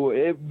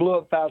 It blew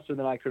up faster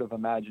than I could have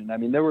imagined.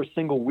 There were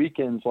single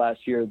weekends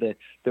last year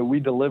that we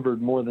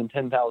delivered more than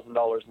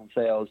 $10,000 in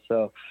sales.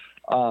 So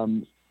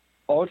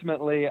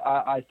ultimately,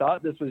 I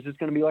thought this was just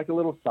going to be like a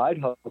little side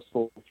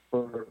hustle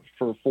for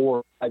 4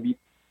 or 5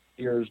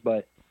 years,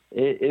 but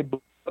it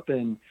blew up.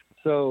 And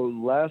so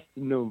last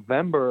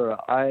November,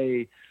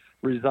 I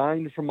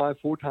resigned from my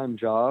full-time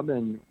job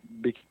and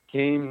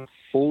became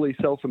fully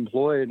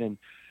self-employed. And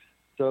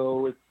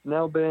so it's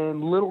now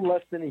been a little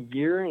less than a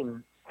year,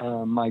 and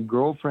my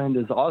girlfriend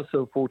is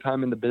also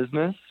full-time in the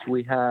business.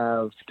 We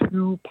have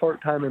 2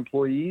 part-time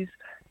employees,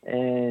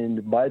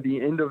 and by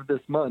the end of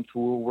this month,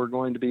 we're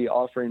going to be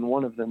offering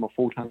one of them a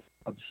full-time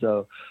job.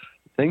 So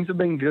things have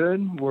been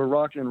good. We're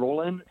rocking and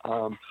rolling.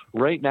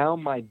 Right now,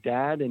 my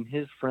dad and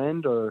his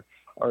friend are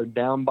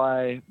down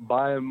by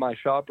my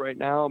shop right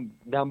now,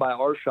 down by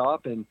our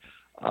shop, and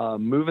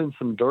moving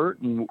some dirt,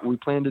 and we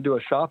plan to do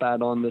a shop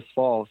add-on this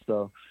fall.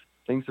 So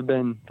things have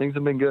been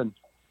good.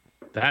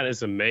 That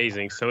is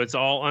amazing. So it's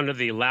all under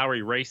the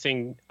Lowery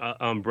Racing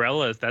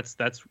umbrella. That's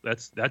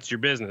your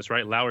business,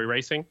 right? Lowery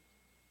Racing?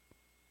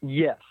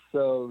 Yes.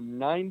 So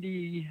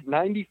 95%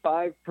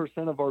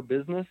 of our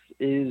business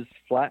is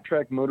flat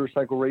track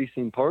motorcycle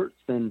racing parts,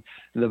 and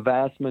the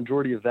vast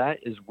majority of that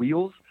is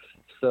wheels.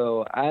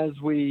 So as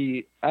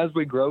we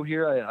grow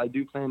here, I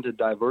do plan to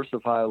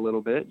diversify a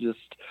little bit, just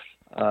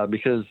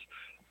because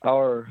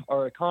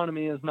our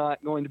economy is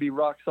not going to be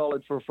rock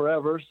solid for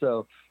forever.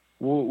 So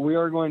we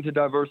are going to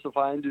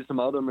diversify and do some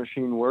other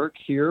machine work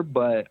here.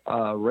 But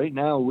right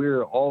now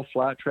we're all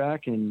flat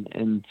track,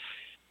 and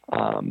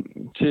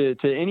to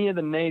any of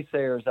the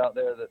naysayers out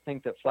there that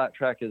think that flat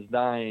track is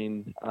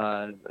dying,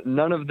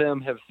 none of them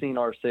have seen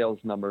our sales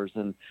numbers,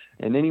 and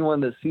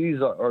anyone that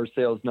sees our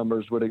sales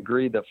numbers would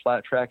agree that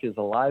flat track is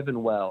alive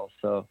and well.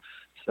 So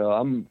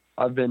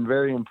I've been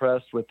very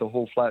impressed with the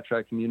whole flat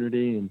track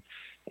community,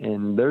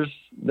 and there's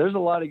a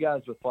lot of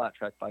guys with flat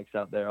track bikes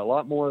out there, a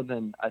lot more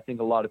than I think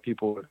a lot of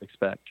people would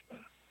expect.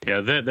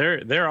 Yeah,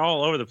 they're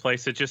all over the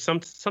place. It's just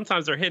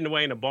sometimes they're hidden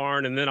away in a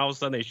barn, and then all of a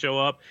sudden they show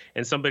up,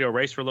 and somebody will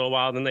race for a little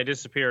while, and then they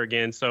disappear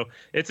again. So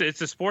it's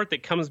a sport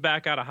that comes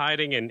back out of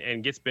hiding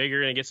and gets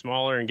bigger and gets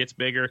smaller and gets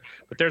bigger.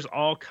 But there's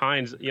all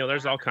kinds,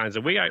 there's all kinds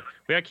of. We got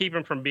to keep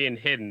them from being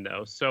hidden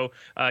though. So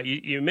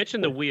you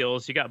mentioned the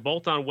wheels. You got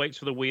bolt-on weights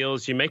for the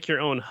wheels. You make your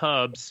own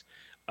hubs.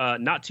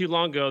 Not too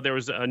long ago, there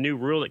was a new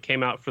rule that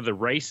came out for the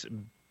race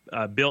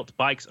built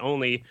bikes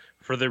only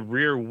for the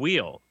rear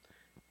wheel.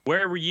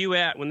 Where were you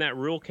at when that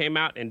rule came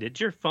out, and did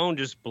your phone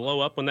just blow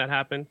up when that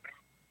happened?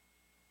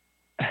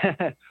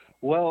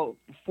 Well,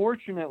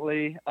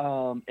 fortunately,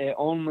 it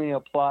only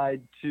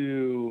applied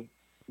to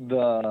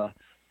the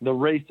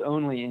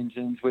race-only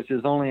engines, which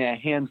is only a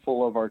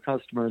handful of our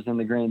customers in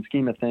the grand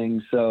scheme of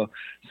things. So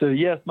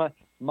yes, my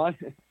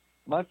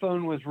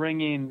phone was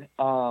ringing.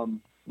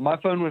 My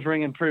phone was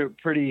ringing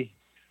pretty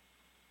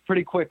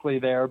quickly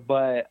there,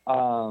 but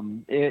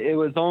it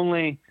was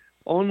only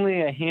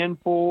a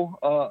handful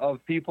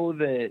of people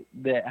that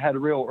had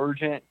real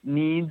urgent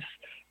needs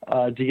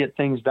to get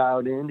things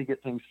dialed in, to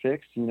get things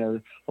fixed.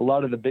 A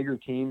lot of the bigger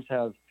teams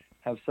have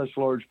such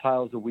large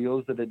piles of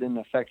wheels that it didn't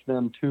affect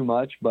them too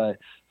much, but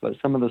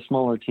some of the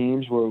smaller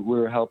teams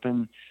were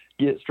helping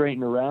get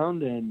straightened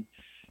around. And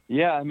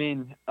yeah, I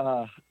mean,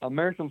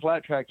 American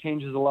Flat Track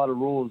changes a lot of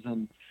rules,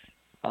 and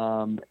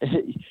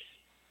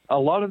a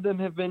lot of them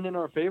have been in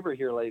our favor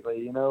here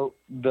lately.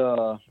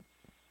 The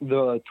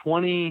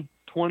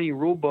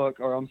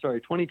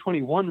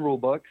 2021 rule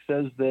book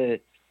says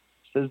that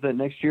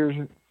next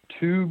year's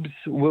tubes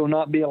will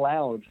not be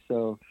allowed.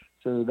 So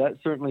that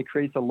certainly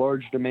creates a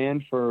large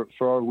demand for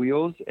our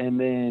wheels. And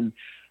then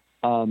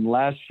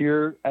last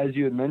year, as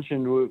you had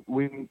mentioned,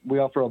 we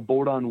offer a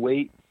bolt-on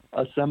weight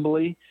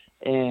assembly.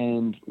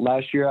 And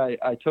last year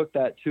I took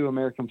that to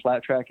American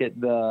Flat Track at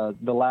the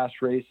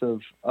last race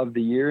of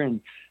the year,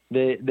 and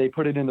they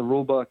put it in the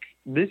rule book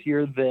this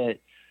year that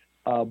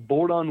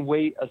bolt-on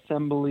weight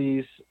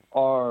assemblies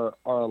are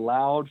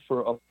allowed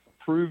for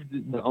approved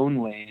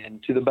only.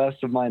 And to the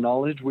best of my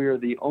knowledge, we are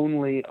the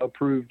only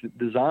approved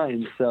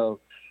design.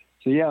 So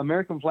yeah,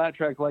 American Flat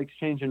Track likes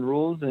changing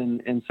rules,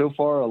 and so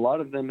far a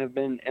lot of them have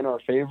been in our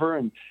favor.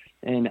 And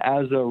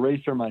as a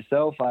racer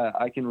myself,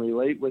 I can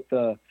relate with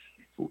the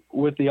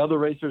other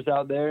racers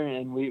out there,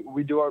 and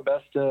we do our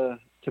best to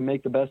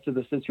make the best of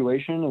the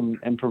situation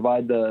and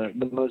provide the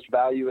most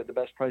value at the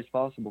best price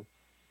possible.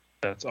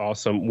 That's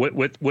awesome.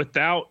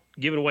 Without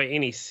giving away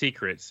any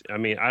secrets, I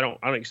mean, I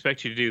don't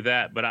expect you to do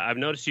that, but I've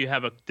noticed you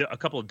have a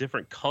couple of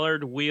different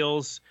colored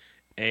wheels.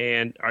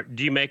 And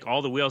do you make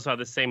all the wheels out of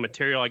the same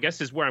material? I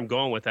guess is where I'm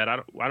going with that. I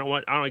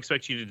don't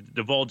expect you to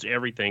divulge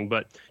everything,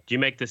 but do you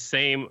make the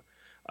same?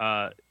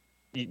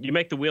 You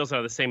make the wheels out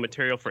of the same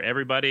material for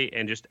everybody,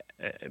 and just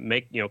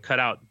cut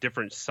out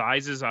different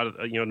sizes out of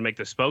to make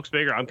the spokes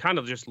bigger. I'm kind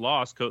of just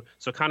lost.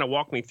 So kind of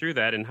walk me through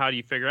that, and how do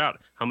you figure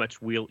out how much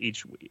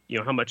each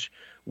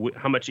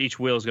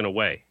wheel is going to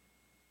weigh?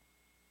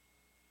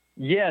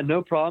 Yeah,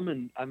 no problem.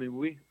 And I mean,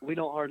 we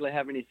don't hardly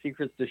have any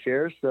secrets to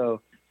share,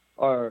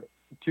 or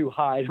to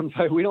hide. I'm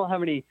sorry, we don't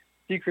have any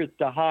secrets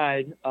to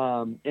hide.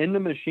 In the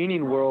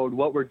machining world,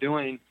 what we're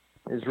doing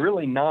is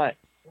really not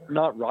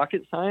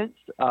rocket science.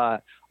 I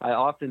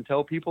often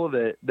tell people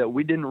that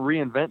we didn't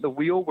reinvent the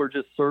wheel. We're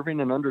just serving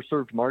an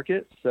underserved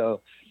market.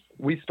 So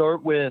we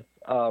start with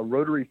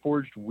rotary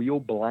forged wheel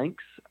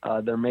blanks.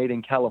 They're made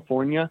in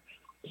California.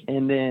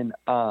 And then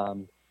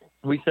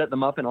we set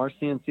them up in our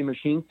CNC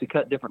machines to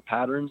cut different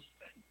patterns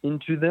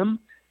into them.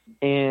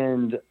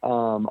 And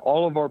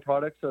all of our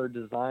products are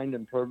designed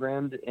and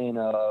programmed in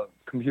a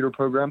computer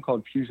program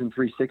called Fusion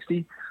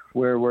 360,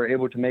 where we're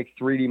able to make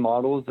 3D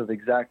models of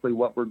exactly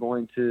what we're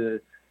trying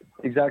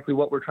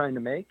to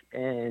make.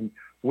 And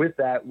with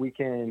that, we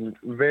can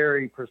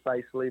very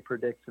precisely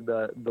predict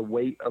the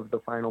weight of the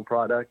final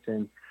product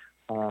and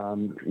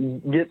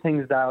get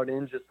things dialed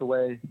in just the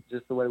way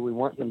we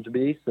want them to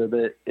be, so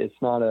that it's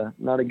not a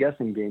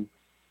guessing game.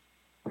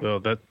 Well,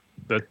 that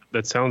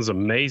sounds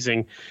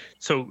amazing.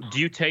 So do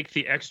you take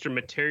the extra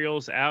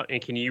materials out,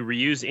 and can you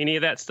reuse any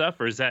of that stuff,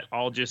 or is that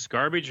all just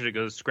garbage, or it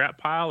goes to scrap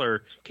pile,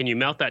 or can you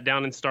melt that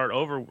down and start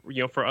over,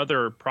 for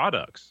other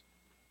products?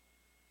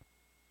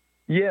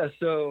 Yeah,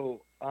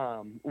 so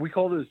we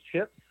call those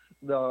chips,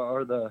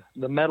 the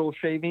metal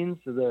shavings.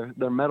 They're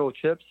metal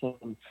chips,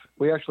 and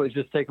we actually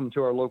just take them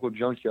to our local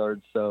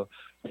junkyard. So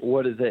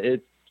what is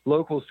it?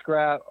 local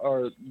scrap,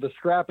 or the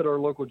scrap at our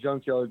local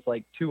junkyard is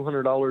like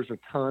 $200 a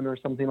ton or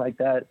something like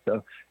that.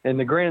 So in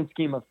the grand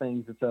scheme of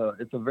things, it's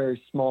a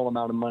very small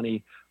amount of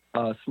money,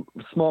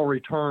 small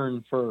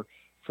return for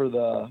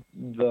the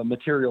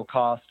material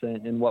cost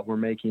and what we're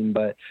making.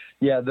 But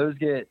yeah, those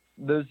get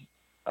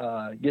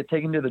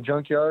taken to the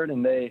junkyard,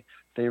 and they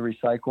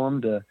recycle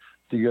them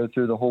to go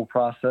through the whole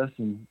process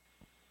and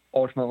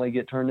ultimately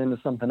get turned into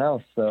something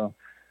else. So,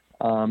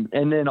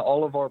 and then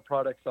all of our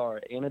products are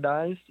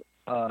anodized.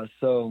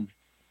 So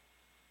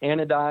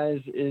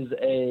anodize is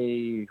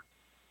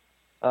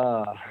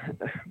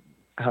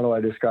how do I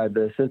describe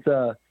this? It's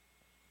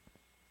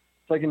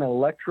like an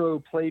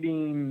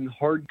electroplating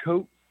hard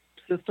coat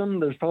system.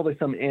 There's probably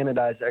some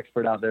anodized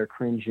expert out there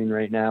cringing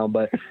right now,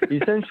 but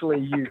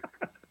essentially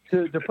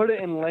to put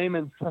it in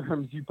layman's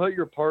terms, you put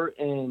your part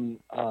in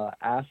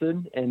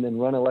acid and then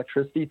run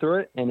electricity through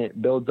it, and it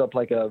builds up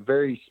like a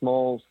very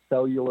small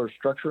cellular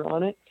structure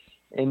on it.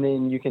 And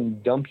then you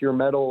can dump your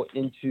metal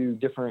into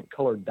different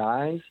colored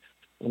dyes,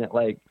 and it,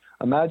 like,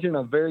 imagine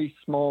a very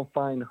small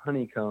fine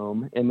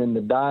honeycomb, and then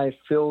the dye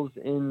fills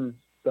in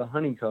the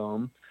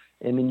honeycomb,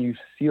 and then you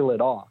seal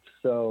it off.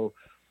 So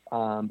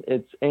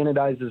it's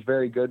anodized is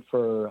very good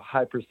for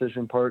high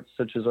precision parts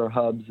such as our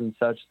hubs and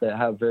such that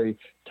have very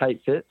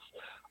tight fits.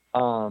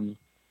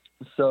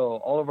 So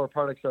all of our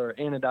products are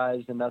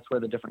anodized, and that's where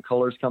the different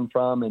colors come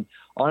from. And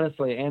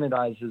honestly,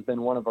 anodized has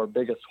been one of our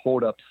biggest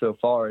holdups so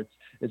far.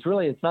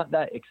 It's not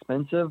that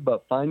expensive,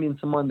 but finding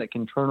someone that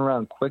can turn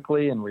around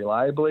quickly and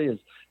reliably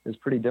is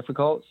pretty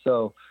difficult.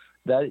 So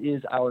that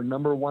is our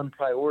number one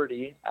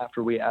priority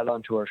after we add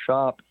on to our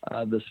shop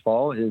this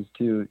fall, is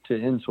to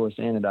in-source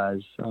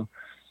anodized.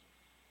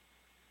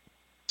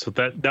 So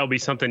that'll be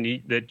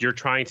something that you're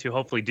trying to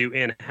hopefully do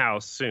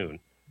in-house soon.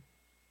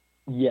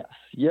 Yes.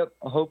 Yep.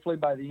 Hopefully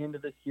by the end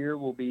of this year,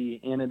 we'll be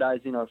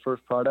anodizing our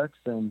first products,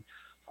 and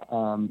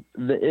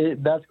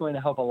that's going to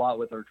help a lot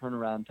with our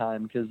turnaround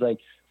time. Because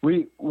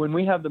when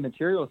we have the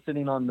material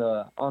sitting on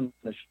the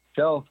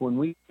shelf, when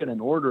we get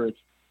an order, it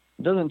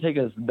doesn't take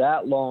us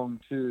that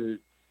long to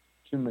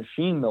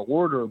machine the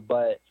order,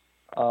 but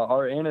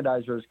our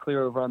anodizer is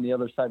clear over on the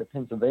other side of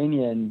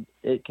Pennsylvania, and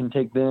it can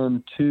take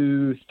them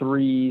 2,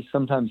 3,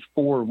 sometimes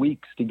 4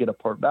 weeks to get a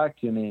part back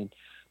to me.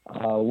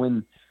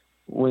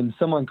 When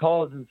someone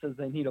calls and says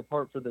they need a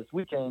part for this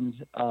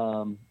weekend,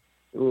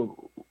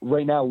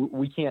 right now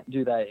we can't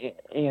do that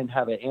and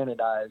have it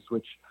anodized,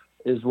 which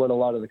is what a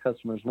lot of the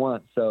customers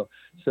want. So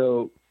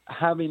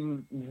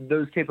having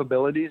those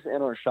capabilities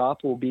in our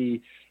shop will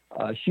be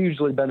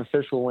hugely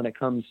beneficial when it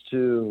comes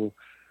to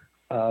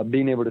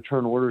being able to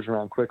turn orders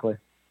around quickly.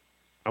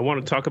 I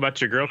want to talk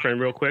about your girlfriend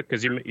real quick,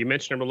 because you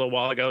mentioned her a little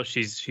while ago.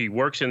 She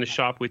works in the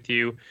shop with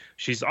you.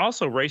 She's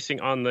also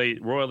racing on the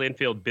Royal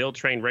Enfield Build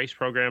Train Race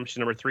Program. She's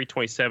number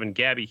 327,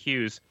 Gabby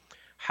Hughes.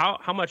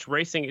 How much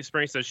racing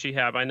experience does she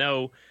have? I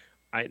know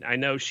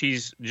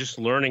she's just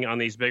learning on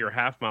these bigger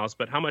half miles,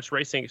 but how much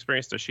racing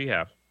experience does she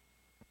have?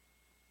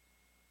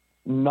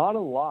 Not a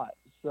lot.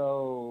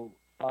 So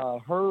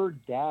her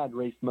dad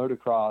raced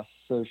motocross,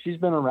 so she's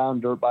been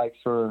around dirt bikes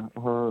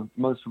for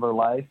most of her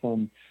life.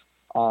 And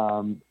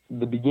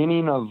the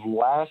beginning of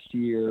last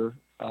year,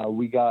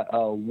 we got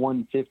a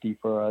 150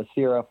 for a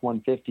CRF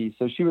 150.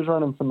 So she was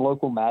running some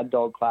local Mad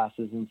Dog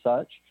classes and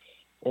such.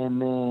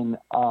 And then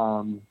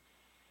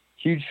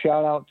huge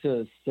shout out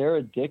to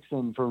Sarah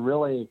Dixon for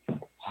really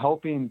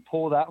helping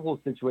pull that whole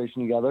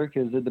situation together,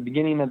 because at the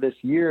beginning of this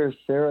year,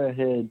 Sarah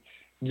had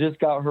just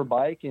got her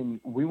bike, and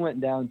we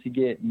went down to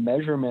get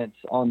measurements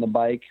on the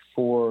bike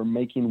for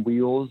making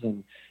wheels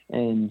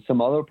and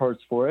some other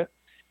parts for it.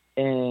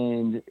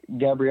 And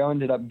Gabrielle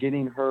ended up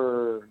getting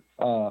her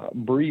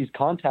Bree's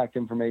contact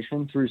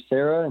information through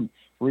Sarah and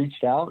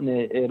reached out, and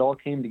it all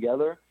came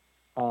together.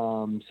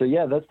 So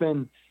yeah, that's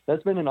been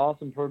an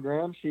awesome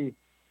program. She,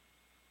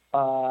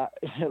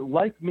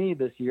 like me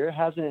this year,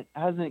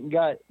 hasn't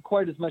got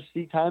quite as much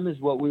seat time as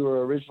what we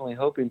were originally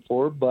hoping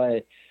for,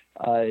 but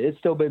it's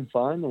still been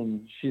fun,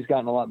 and she's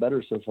gotten a lot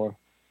better so far.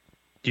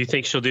 Do you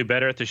think she'll do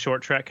better at the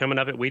short track coming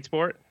up at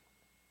Wheatsport?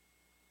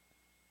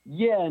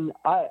 Yeah, and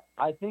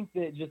I think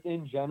that just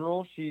in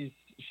general, she's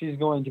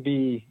going to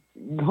be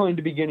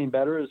getting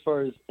better. As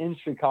far as in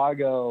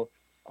Chicago,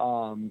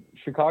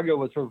 Chicago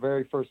was her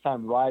very first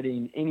time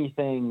riding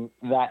anything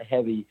that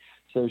heavy,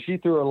 so she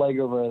threw her leg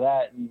over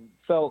that and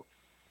felt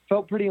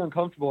pretty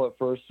uncomfortable at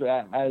first,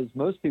 as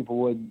most people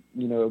would,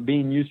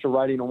 being used to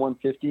riding a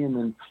 150 and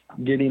then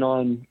getting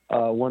on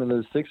one of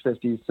those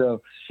 650s.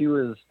 So she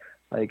was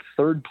like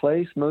third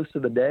place most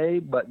of the day,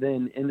 but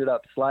then ended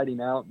up sliding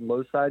out and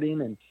low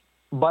siding, and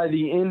by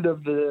the end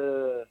of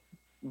the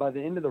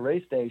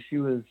race day, she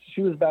was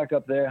back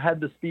up there, had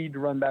the speed to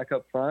run back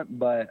up front,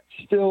 but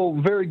still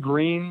very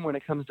green when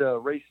it comes to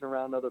racing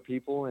around other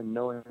people and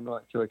knowing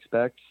what to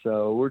expect.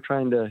 So we're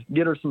trying to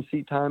get her some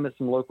seat time at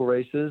some local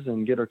races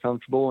and get her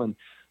comfortable. And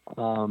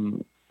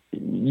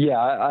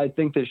I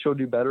think that she'll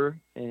do better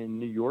in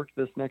New York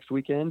this next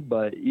weekend.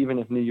 But even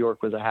if New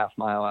York was a half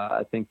mile,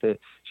 I think that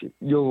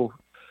you'll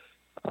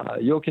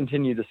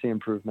continue to see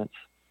improvements.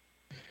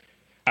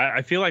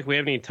 I feel like we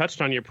haven't even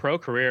touched on your pro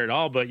career at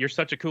all, but you're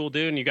such a cool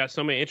dude and you got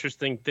so many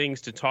interesting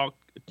things to talk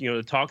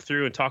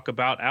through and talk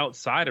about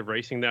outside of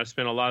racing that I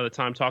spent a lot of the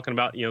time talking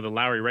about, the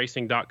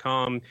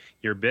LoweryRacing.com,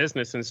 your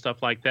business and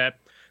stuff like that.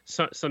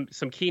 So, some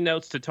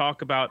keynotes to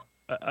talk about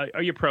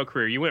your pro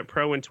career. You went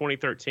pro in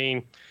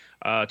 2013.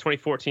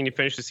 2014, you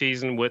finished the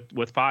season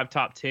with 5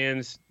 top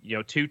 10s,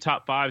 2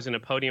 top 5s and a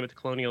podium at the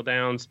Colonial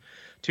Downs.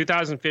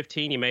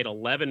 2015, you made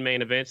 11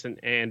 main events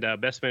and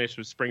best finish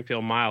was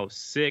Springfield Mile of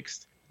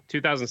 6th.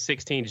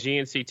 2016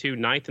 GNC2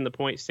 ninth in the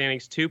point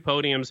standings, 2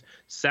 podiums,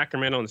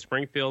 Sacramento and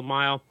Springfield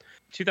Mile.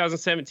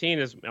 2017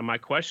 is my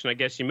question. I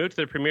guess you moved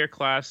to the Premier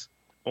class,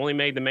 only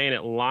made the main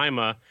at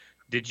Lima.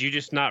 Did you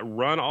just not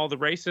run all the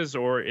races,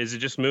 or is it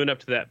just moving up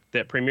to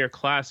that Premier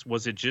class?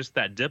 Was it just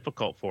that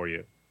difficult for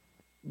you?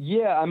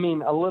 Yeah, I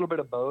mean, a little bit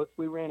of both.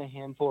 We ran a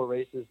handful of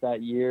races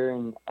that year,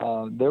 and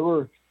there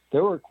were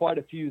quite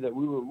a few that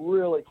we were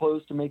really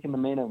close to making the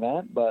main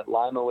event, but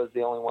Lima was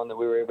the only one that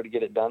we were able to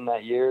get it done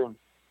that year.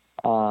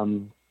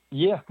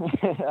 Yeah,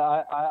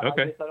 I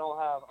guess I don't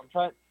have.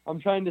 I'm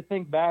trying to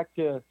think back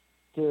to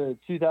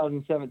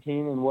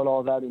 2017 and what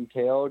all that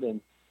entailed, and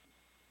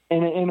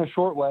in a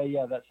short way,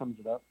 yeah, that sums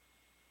it up.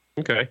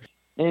 Okay.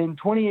 In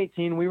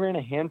 2018, we ran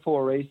a handful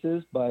of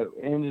races, but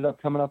ended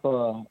up coming up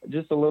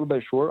just a little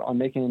bit short on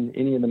making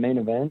any of the main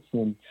events.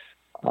 And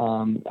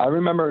I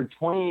remember in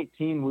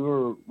 2018, we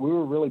were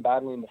really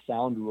battling the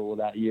sound rule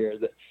that year.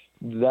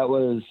 That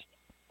was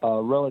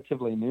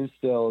relatively new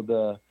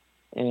still.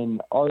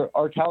 And our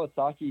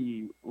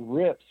Kawasaki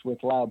rips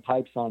with loud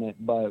pipes on it,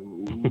 but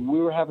we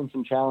were having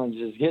some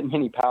challenges getting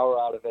any power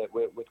out of it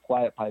with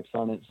quiet pipes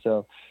on it.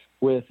 So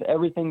with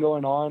everything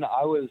going on,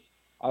 I was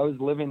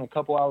living a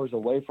couple hours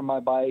away from my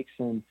bikes,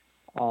 and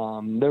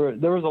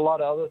there was a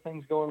lot of other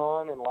things going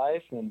on in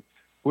life, and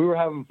we were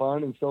having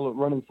fun and still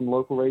running some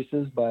local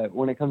races. But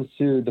when it comes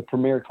to the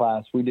Premier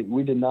class, we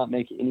did not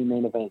make any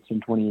main events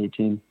in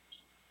 2018.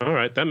 All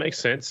right, that makes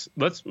sense.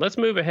 Let's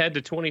move ahead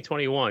to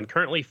 2021.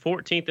 Currently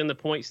 14th in the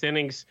point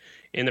standings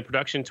in the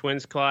production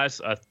twins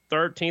class, a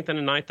 13th and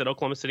a 9th at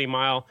Oklahoma City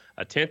Mile,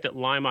 a 10th at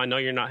Lima. I know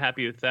you're not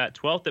happy with that.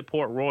 12th at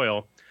Port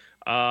Royal.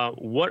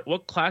 What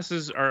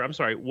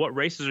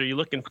races are you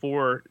looking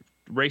for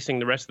racing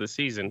the rest of the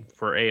season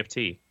for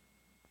AFT?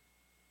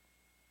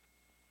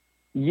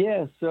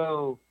 Yeah,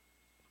 so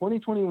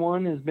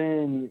 2021 has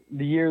been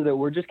the year that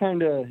we're just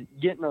kind of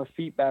getting our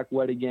feet back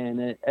wet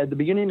again. At the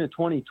beginning of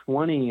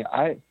 2020,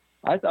 I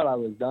thought I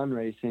was done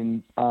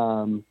racing.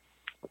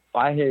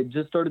 I had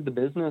just started the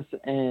business,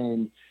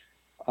 and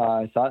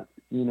I thought,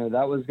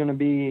 that was going to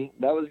be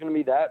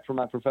that for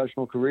my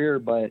professional career.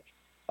 But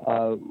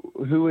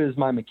who is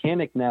my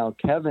mechanic now,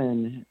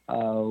 Kevin,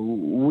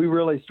 we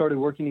really started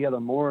working together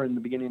more in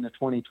the beginning of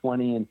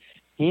 2020, and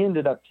he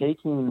ended up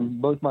taking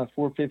both my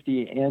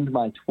 450 and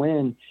my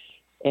twin,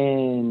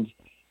 and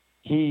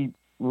he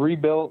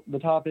rebuilt the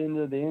top end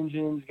of the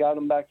engines, got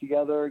them back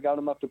together, got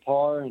them up to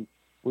par, and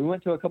we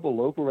went to a couple of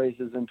local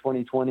races in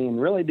 2020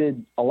 and really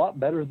did a lot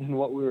better than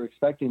what we were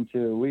expecting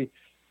to.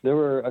 There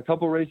were a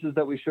couple of races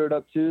that we showed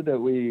up to that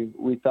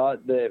we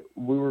thought that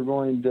we were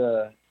going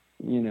to,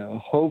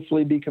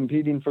 hopefully be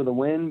competing for the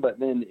win, but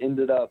then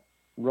ended up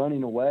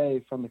running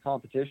away from the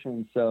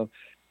competition. So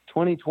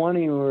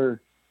 2020, we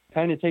were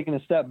kind of taking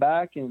a step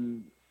back,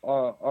 and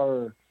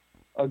our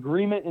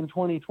agreement in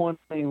 2020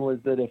 was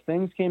that if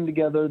things came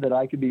together that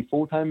I could be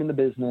full-time in the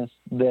business,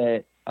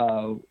 that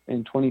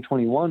in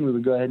 2021 we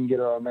would go ahead and get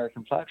our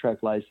American flat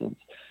track license.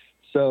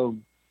 So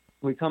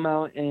we come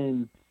out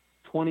in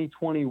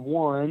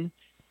 2021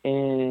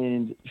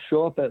 and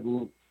show up at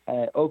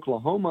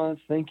Oklahoma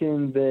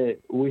thinking that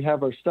we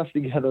have our stuff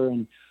together,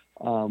 and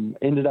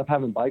ended up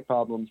having bike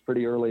problems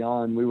pretty early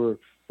on. We were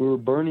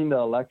burning the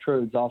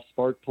electrodes off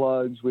spark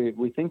plugs.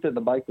 We think that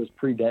the bike was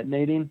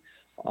pre-detonating,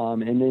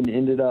 and then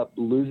ended up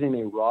losing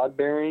a rod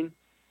bearing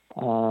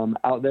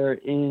out there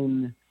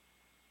in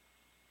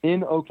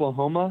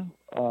Oklahoma.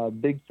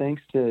 Big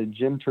thanks to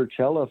Jim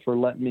Turchella for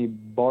letting me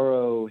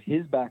borrow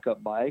his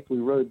backup bike. We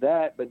rode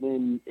that, but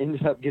then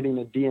ended up getting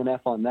a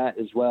DNF on that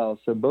as well.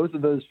 So both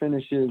of those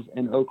finishes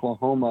in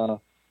Oklahoma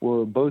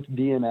were both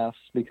DNFs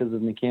because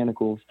of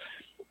mechanicals.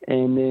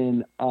 And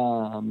then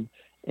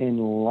in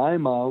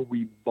Lima,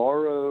 we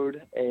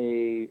borrowed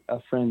a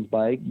friend's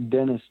bike.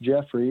 Dennis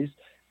Jeffries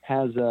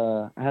has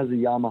a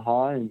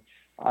Yamaha, and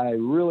I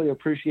really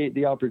appreciate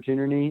the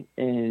opportunity,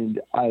 and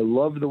I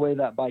love the way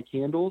that bike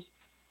handles.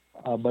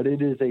 But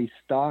it is a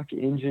stock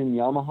engine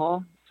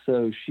Yamaha,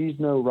 so she's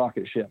no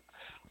rocket ship.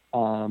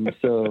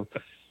 So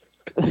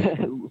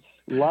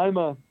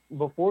Lima,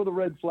 before the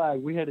red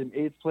flag, we had an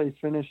 8th place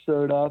finish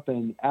sewed up,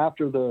 and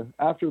after the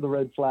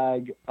red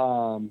flag,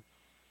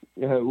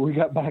 we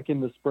got back in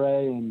the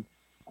spray and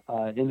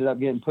ended up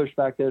getting pushed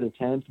back there to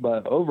 10th.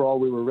 But overall,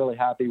 we were really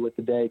happy with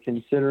the day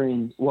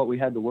considering what we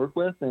had to work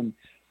with. And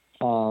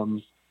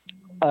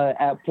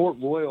at Port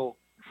Royal,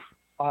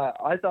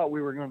 I thought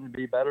we were going to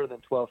be better than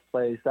 12th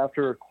place.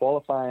 After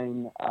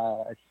qualifying,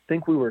 I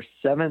think we were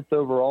 7th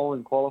overall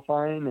in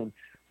qualifying, and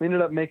we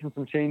ended up making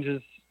some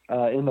changes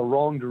in the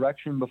wrong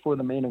direction before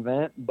the main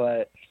event.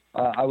 But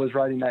I was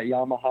riding that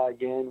Yamaha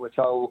again, which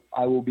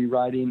I will be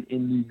riding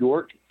in New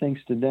York,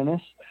 thanks to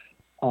Dennis.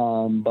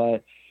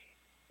 But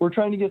we're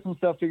trying to get some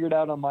stuff figured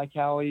out on my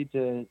Cowie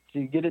to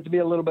get it to be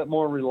a little bit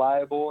more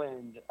reliable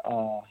and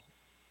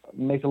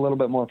make a little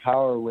bit more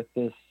power with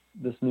this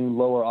new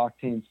lower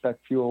octane spec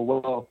fuel.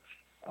 Well,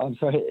 I'm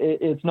sorry,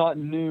 it's not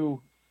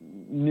new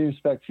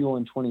spec fuel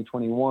in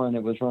 2021.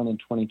 It was run in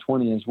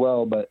 2020 as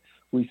well, but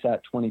we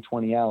sat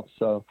 2020 out.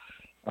 So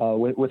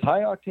with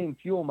high octane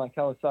fuel, my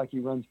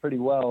Kawasaki runs pretty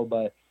well,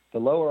 but the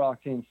lower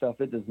octane stuff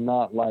it does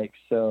not like.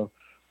 So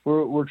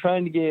we're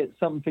trying to get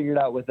something figured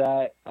out with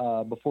that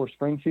before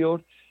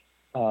Springfield.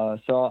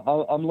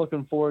 So I'm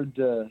looking forward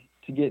to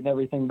getting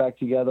everything back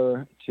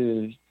together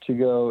to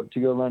go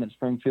run at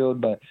Springfield.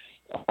 But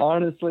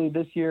honestly,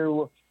 this year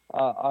we're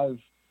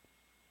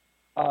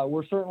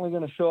certainly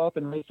going to show up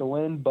and race to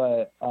win.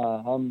 But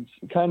I'm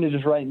kind of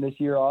just writing this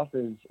year off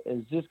as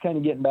just kind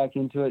of getting back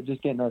into it,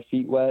 just getting our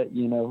feet wet.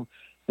 You know,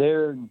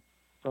 there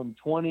from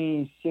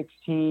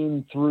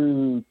 2016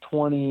 through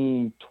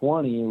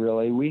 2020,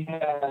 really,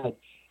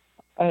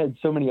 I had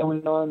so many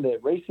going on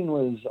that racing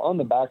was on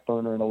the back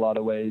burner in a lot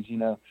of ways. You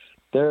know,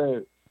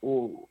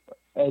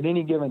 at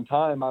any given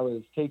time, I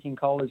was taking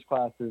college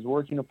classes,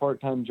 working a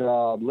part-time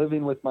job,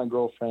 living with my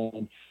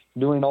girlfriend,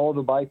 doing all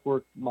the bike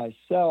work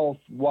myself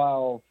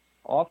while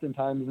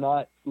oftentimes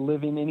not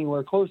living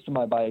anywhere close to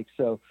my bike.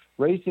 So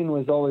racing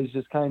was always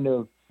just kind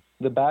of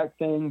the back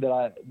thing that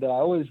I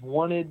always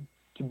wanted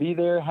to be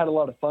there, had a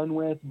lot of fun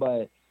with,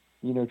 but,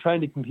 you know,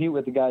 trying to compete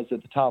with the guys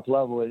at the top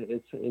level,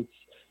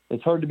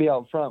 it's hard to be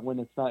out front when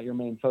it's not your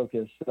main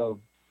focus. So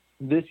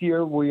this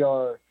year we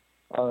are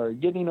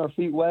getting our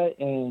feet wet,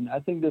 and I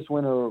think this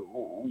winter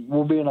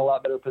we'll be in a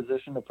lot better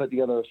position to put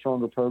together a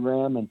stronger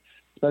program, and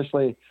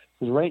especially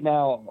because right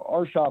now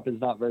our shop is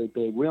not very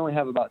big. We only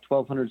have about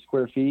 1,200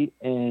 square feet,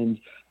 and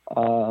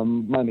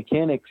my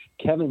mechanic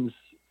Kevin's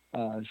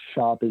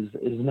shop is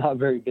not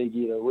very big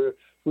either. We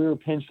were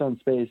pinched on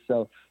space,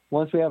 so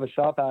once we have a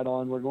shop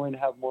add-on, we're going to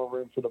have more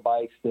room for the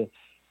bikes to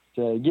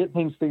get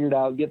things figured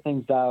out, get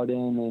things dialed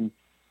in,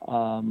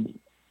 and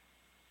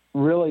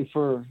really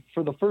for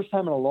the first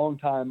time in a long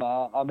time,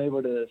 I'm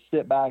able to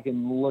sit back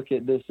and look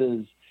at this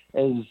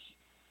as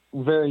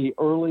very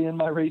early in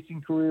my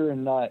racing career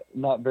and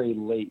not very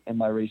late in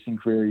my racing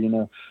career. You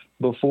know,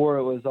 before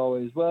it was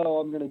always,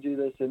 well, I'm going to do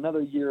this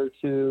another year or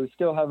two,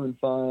 still having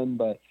fun,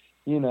 but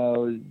you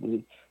know,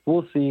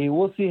 we'll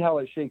see how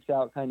it shakes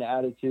out kind of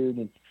attitude.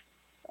 And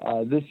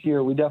this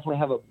year we definitely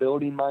have a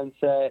building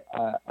mindset.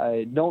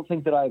 I don't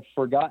think that I've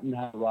forgotten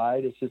how to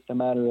ride. It's just a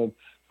matter of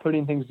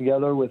putting things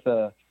together with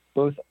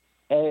both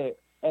a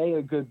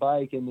good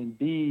bike and then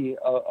B,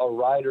 a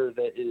rider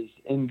that is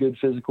in good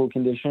physical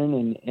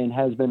condition and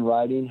has been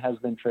riding, has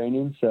been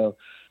training. So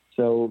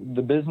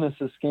the business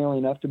is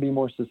scaling up to be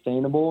more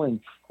sustainable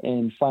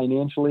and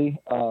financially,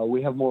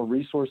 we have more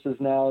resources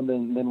now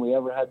than we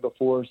ever had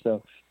before.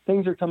 So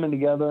things are coming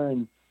together,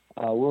 and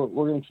we're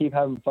going to keep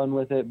having fun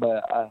with it.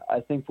 But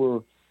I think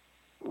we're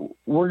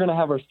going to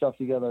have our stuff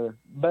together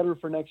better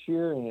for next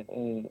year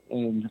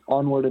and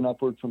onward and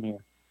upward from here.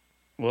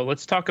 Well,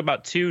 let's talk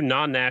about two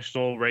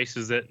non-national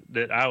races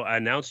that I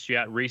announced you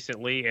at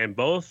recently, and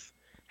both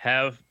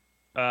have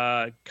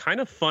kind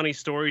of funny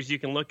stories. You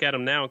can look at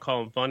them now and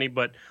call them funny,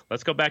 but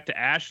let's go back to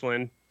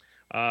Ashland.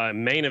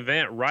 Main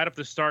event, right up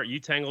the start, you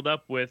tangled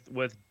up with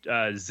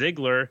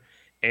Ziegler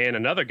and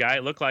another guy.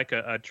 It looked like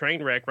a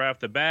train wreck right off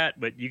the bat,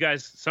 but you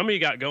guys, some of you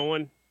got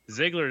going.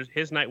 Ziegler,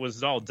 his night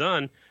was all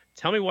done.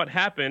 Tell me what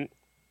happened,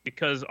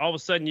 because all of a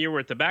sudden you were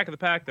at the back of the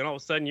pack, then all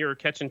of a sudden you were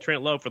catching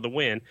Trent Lowe for the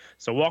win.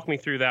 So walk me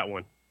through that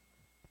one.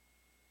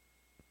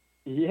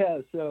 Yeah,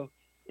 so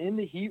in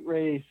the heat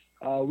race,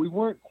 we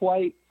weren't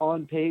quite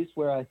on pace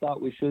where I thought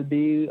we should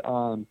be.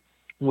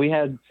 We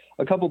had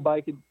a couple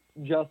bike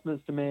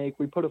adjustments to make.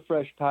 We put a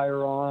fresh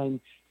tire on,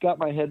 got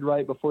my head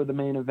right before the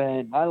main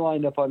event. I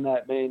lined up on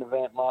that main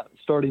event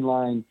starting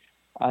line,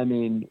 I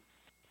mean,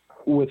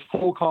 with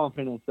full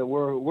confidence that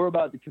we're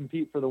about to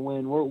compete for the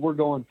win. We're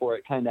going for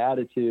it kind of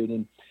attitude,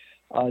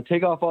 and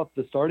take off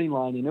the starting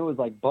line, and it was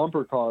like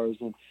bumper cars.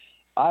 And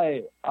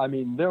I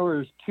mean, there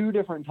was two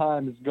different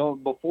times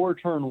going before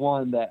turn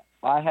one that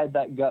I had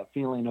that gut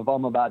feeling of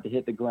I'm about to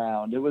hit the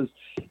ground. It was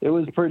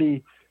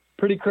pretty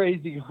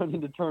crazy going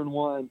into turn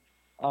one.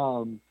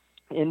 And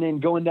then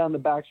going down the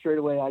back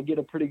straightaway, I get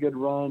a pretty good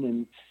run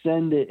and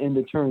send it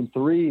into turn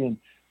three. And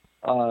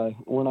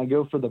when I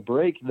go for the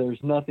brake, there's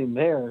nothing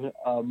there.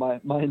 My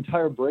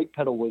entire brake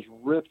pedal was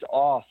ripped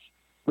off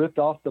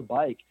the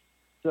bike.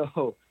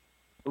 So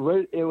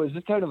it was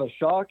just kind of a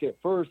shock at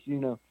first. You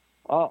know,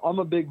 I'm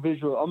a big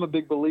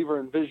believer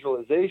in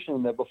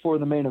visualization, that before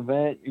the main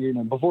event, you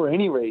know, before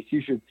any race,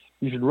 you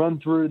should run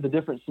through the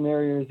different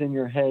scenarios in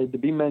your head to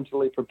be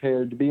mentally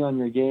prepared, to be on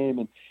your game.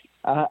 And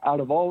out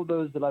of all of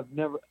those that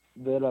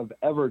I've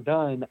ever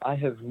done, I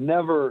have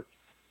never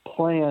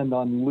planned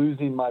on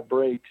losing my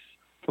brakes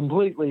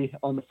completely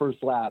on the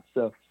first lap.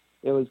 So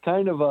it was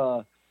kind of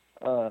a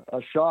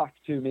shock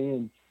to me.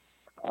 And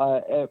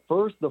at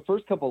first, the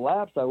first couple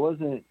laps, I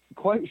wasn't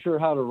quite sure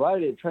how to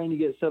ride it, trying to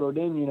get settled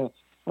in. You know,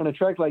 on a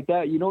track like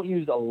that, you don't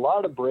use a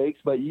lot of brakes,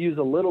 but you use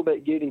a little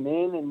bit getting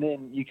in, and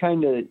then you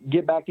kind of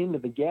get back into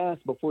the gas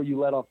before you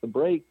let off the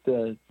brake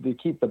to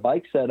keep the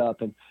bike set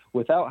up. And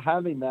without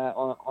having that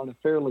on a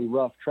fairly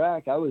rough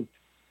track, I was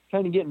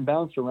kind of getting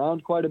bounced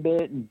around quite a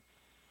bit. And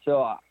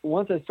so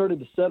once I started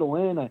to settle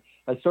in,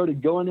 I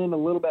started going in a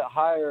little bit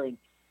higher and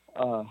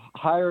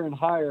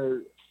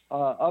higher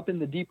up in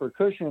the deeper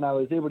cushion. I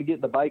was able to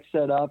get the bike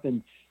set up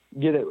and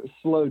get it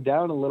slowed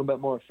down a little bit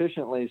more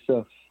efficiently.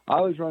 So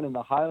I was running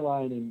the high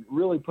line and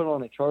really put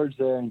on a charge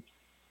there. And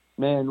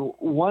man,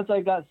 once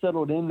I got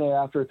settled in there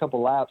after a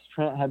couple laps,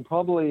 Trent had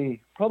probably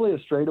a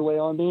straightaway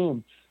on me.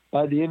 And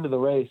by the end of the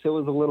race, it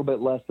was a little bit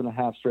less than a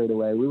half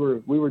straightaway. We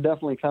were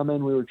definitely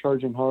coming. We were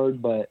charging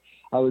hard, but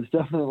I was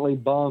definitely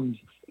bummed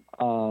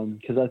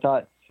because I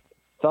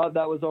thought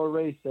that was our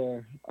race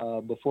there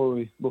before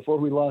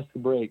we lost the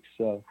brakes.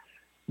 So,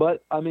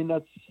 but I mean,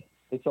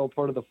 it's all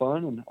part of the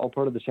fun and all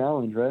part of the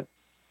challenge, right?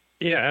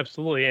 Yeah,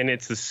 absolutely. And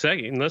it's the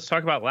second. Let's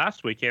talk about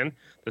last weekend,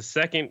 the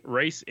second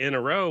race in a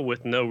row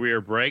with no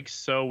rear brakes.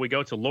 So we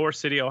go to Lower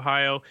City,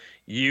 Ohio.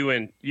 You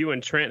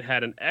and Trent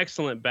had an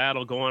excellent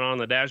battle going on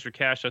the Dash for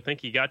Cash. I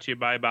think he got you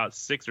by about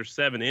 6 or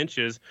 7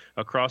 inches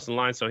across the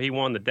line, so he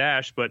won the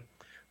dash. But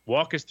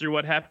walk us through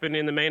what happened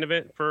in the main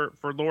event for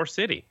Lower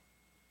City.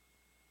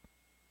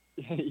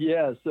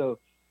 Yeah, so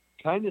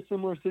kind of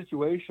similar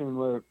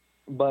situation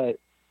but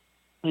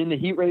in the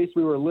heat race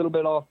we were a little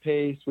bit off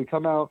pace. We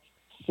come out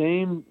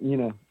same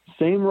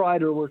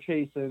rider we're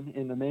chasing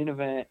in the main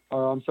event,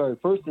 or I'm sorry,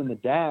 first in the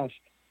dash.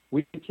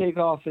 We take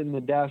off in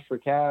the Dash for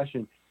Cash,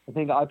 and I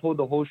think I pulled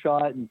the whole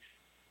shot, and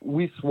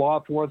we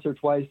swapped once or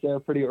twice there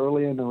pretty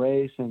early in the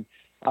race, and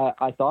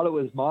I thought it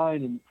was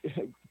mine.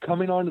 And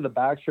coming onto the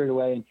back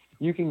straightaway, and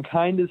you can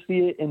kind of see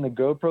it in the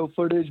GoPro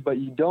footage, but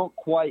you don't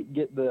quite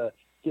get the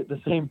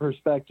same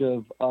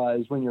perspective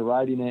as when you're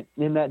riding it.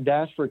 In that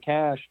Dash for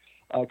Cash,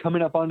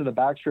 coming up onto the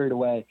back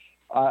straightaway,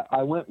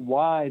 I went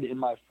wide and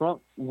my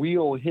front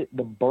wheel hit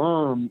the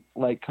berm,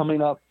 like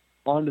coming up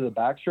onto the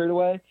back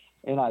straightaway,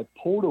 and I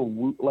pulled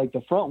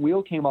the front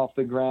wheel came off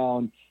the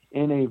ground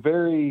in a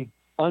very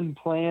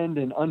unplanned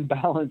and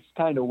unbalanced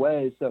kind of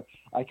way. So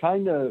I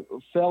kind of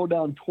fell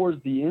down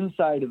towards the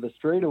inside of the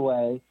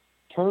straightaway,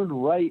 turned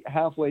right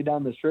halfway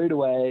down the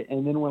straightaway,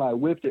 and then when I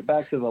whipped it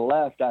back to the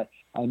left, I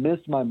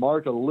missed my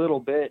mark a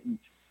little bit, and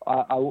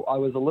I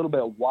was a little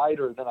bit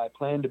wider than I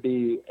planned to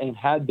be and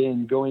had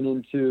been going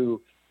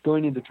into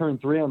turn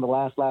 3 on the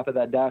last lap of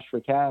that Dash for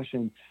Cash.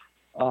 And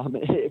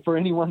for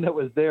anyone that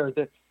was there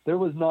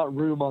was not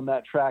room on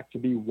that track to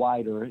be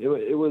wider.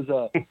 It was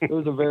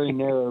a very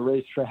narrow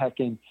racetrack,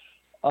 and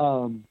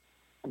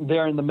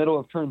there in the middle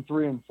of turn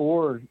 3 and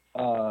 4,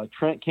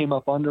 Trent came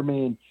up under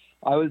me, and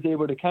I was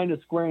able to kind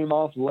of square him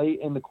off late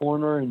in the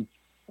corner, and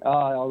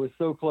I was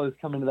so close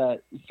coming to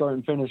that start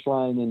and finish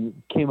line,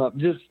 and came up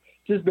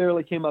just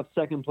barely came up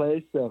second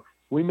place. So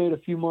we made a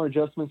few more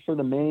adjustments for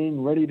the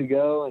main, ready to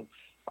go, and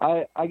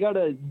I got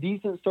a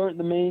decent start in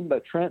the main,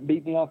 but Trent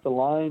beat me off the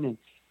line, and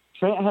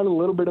Trent had a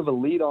little bit of a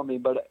lead on me,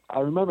 but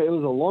I remember it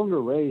was a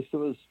longer race. It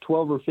was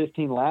 12 or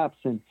 15 laps,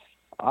 and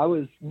I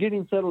was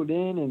getting settled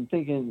in and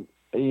thinking,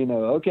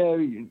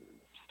 okay,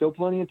 still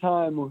plenty of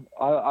time.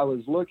 I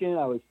was looking,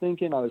 I was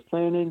thinking, I was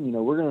planning,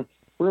 we're gonna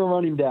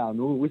run him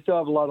down. We still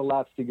have a lot of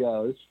laps to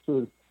go. This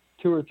was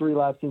 2 or 3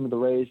 laps into the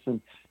race,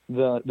 and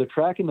the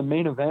track in the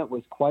main event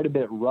was quite a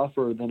bit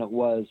rougher than it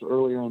was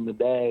earlier in the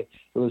day.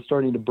 It was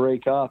starting to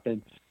break up,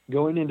 and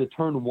going into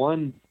turn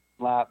 1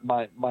 lap,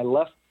 my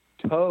left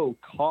toe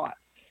caught,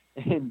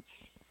 and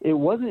it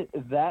wasn't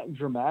that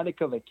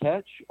dramatic of a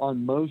catch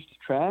on most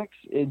tracks.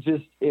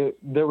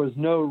 There was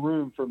no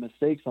room for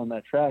mistakes on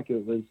that track.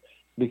 It was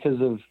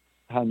because of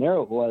how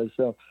narrow it was.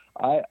 So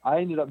I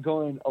ended up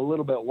going a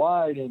little bit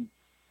wide and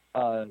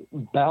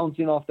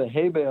bouncing off the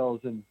hay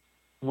bales. And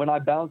when I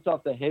bounced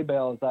off the hay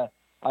bales,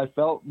 I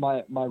felt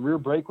my rear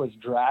brake was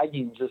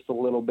dragging just a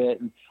little bit.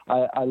 And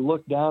I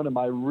looked down, and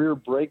my rear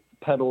brake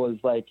pedal is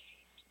like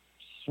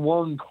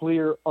swung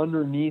clear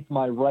underneath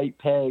my right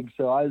peg.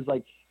 So I was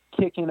like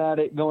kicking at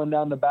it going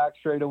down the back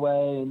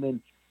straightaway. And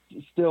then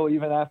still,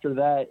 even after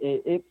that,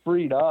 it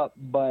freed up,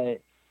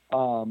 but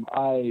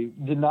I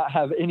did not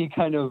have any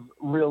kind of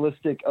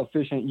realistic,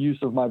 efficient use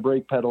of my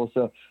brake pedal.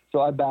 So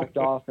I backed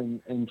off,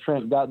 and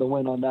Trent got the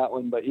win on that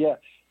one. But yeah,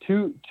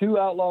 two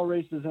outlaw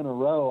races in a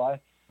row.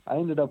 I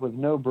ended up with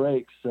no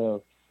brakes.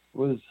 So it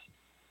was,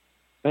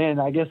 man,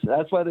 I guess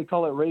that's why they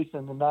call it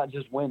racing and not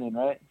just winning,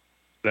 right?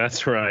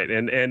 That's right.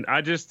 And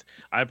I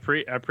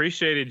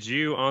appreciated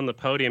you on the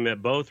podium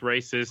at both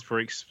races for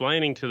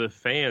explaining to the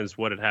fans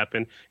what had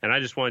happened. And I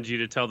just wanted you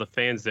to tell the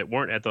fans that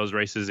weren't at those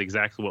races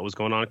exactly what was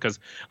going on, because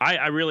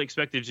I really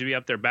expected you to be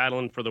up there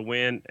battling for the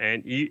win.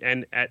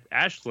 And at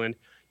Ashland,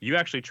 you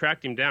actually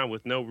tracked him down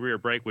with no rear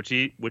brake, which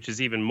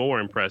is even more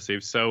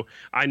impressive. So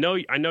I know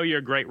you're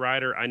a great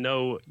rider. I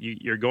know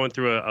you're going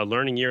through a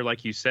learning year,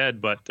 like you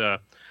said, but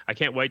I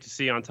can't wait to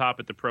see you on top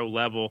at the pro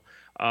level.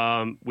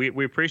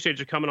 We appreciate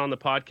you coming on the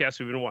podcast.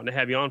 We've been wanting to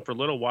have you on for a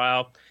little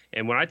while.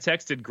 And when I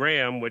texted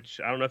Graham, which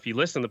I don't know if you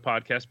listen to the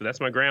podcast, but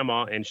that's my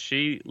grandma, and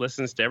she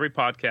listens to every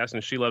podcast,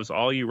 and she loves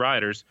all you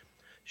riders.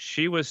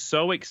 She was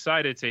so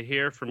excited to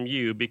hear from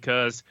you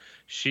because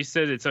she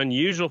said it's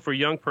unusual for a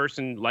young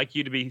person like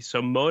you to be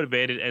so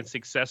motivated and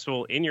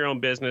successful in your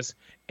own business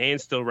and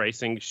still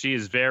racing. She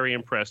is very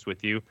impressed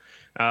with you.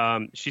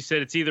 She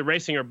said it's either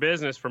racing or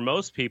business for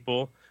most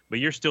people, but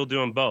you're still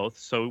doing both.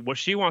 So what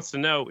she wants to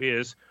know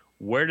is,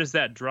 where does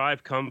that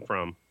drive come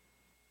from?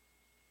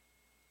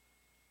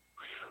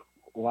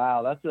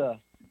 Wow, that's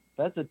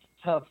a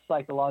tough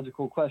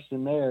psychological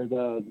question there.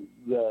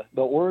 The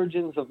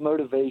origins of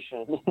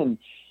motivation,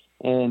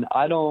 and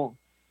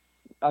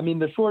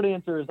the short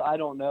answer is I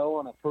don't know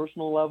on a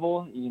personal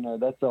level.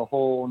 That's a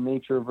whole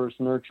nature versus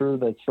nurture.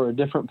 That's for a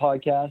different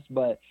podcast.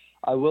 But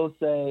I will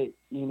say,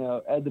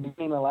 at the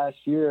beginning of last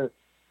year,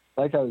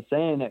 like I was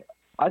saying,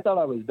 I thought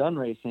I was done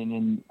racing,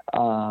 and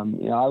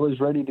I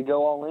was ready to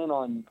go all in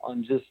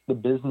on just the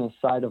business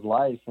side of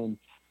life, and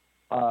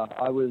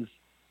I was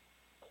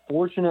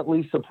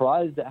fortunately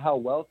surprised at how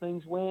well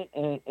things went,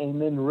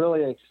 and then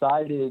really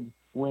excited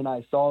when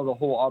I saw the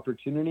whole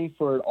opportunity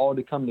for it all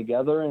to come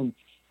together.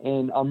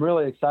 And I'm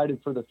really excited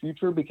for the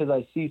future because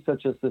I see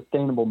such a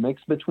sustainable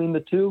mix between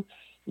the two.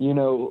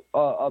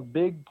 A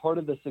big part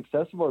of the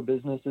success of our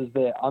business is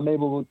that I'm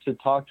able to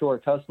talk to our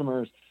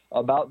customers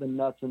about the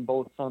nuts and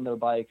bolts on their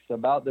bikes,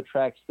 about the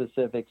track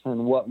specifics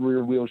and what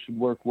rear wheel should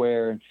work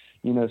where, and,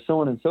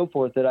 so on and so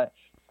forth, that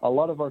a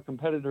lot of our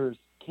competitors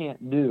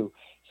can't do.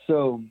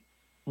 So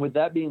with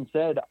that being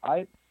said,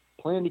 I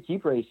plan to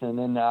keep racing,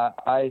 and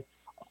I'm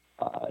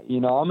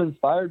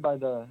inspired by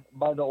the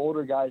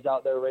older guys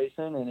out there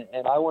racing,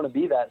 and I want to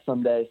be that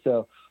someday.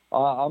 So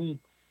I'm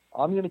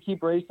going to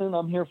keep racing.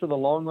 I'm here for the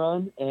long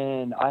run,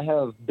 and I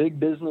have big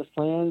business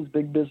plans,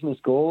 big business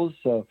goals.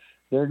 So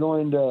they're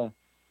going to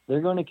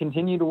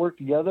continue to work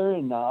together,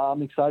 and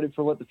I'm excited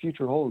for what the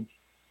future holds.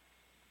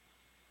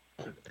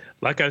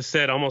 Like I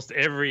said, almost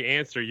every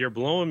answer, you're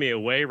blowing me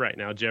away right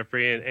now,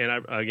 Jeffrey. And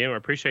I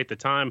appreciate the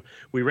time.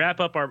 We wrap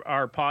up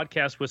our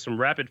podcast with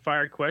some rapid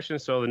fire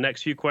questions. So the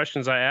next few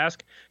questions I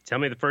ask, tell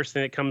me the first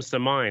thing that comes to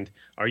mind.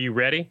 Are you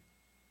ready?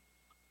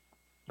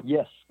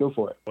 Yes, go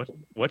for it.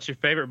 What's your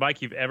favorite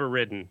bike you've ever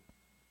ridden?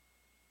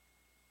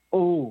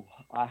 Oh,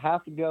 I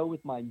have to go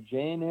with my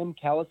J&M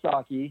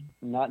Kawasaki,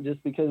 not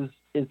just because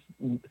it's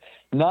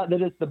not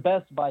that it's the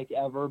best bike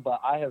ever,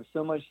 but I have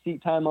so much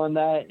seat time on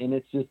that, and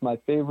it's just my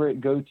favorite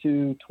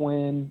go-to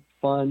twin,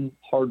 fun,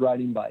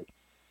 hard-riding bike.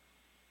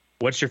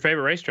 What's your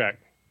favorite racetrack?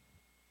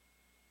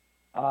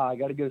 I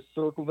got to go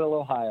Circleville,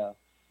 Ohio.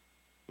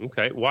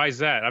 Okay. Why is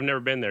that? I've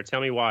never been there.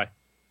 Tell me why.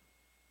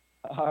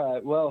 All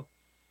right. Well,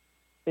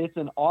 it's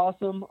an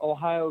awesome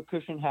Ohio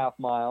cushion half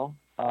mile.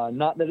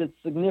 Not that it's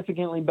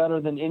significantly better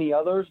than any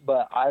others,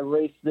 but I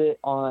raced it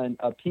on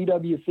a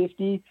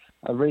PW50.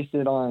 I raced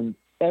it on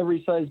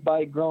every size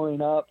bike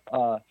growing up.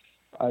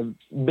 I've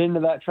been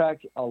to that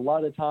track a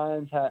lot of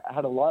times,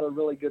 had a lot of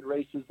really good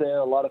races there,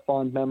 a lot of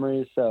fond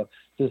memories. So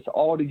just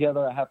all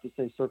together, I have to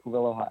say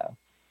Circleville, Ohio.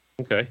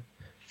 Okay.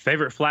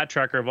 Favorite flat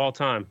tracker of all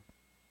time?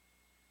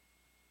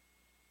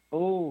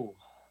 Oh,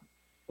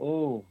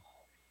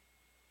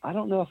 I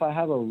don't know if I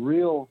have a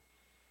real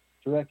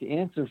direct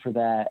answer for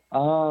that.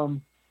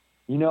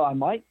 I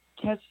might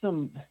catch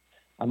some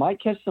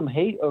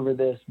hate over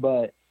this,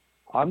 but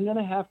I'm going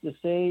to have to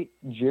say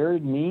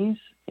Jared Mees,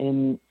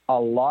 and a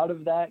lot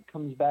of that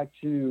comes back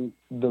to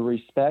the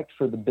respect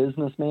for the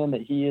businessman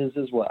that he is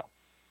as well.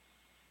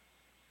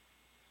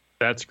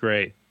 That's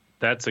great.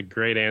 That's a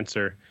great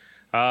answer.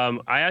 I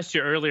asked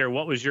you earlier,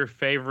 what was your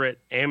favorite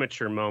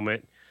amateur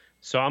moment?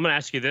 So I'm going to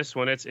ask you this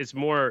one. It's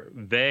more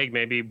vague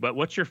maybe, but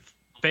what's your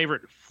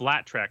favorite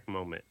flat track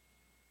moment?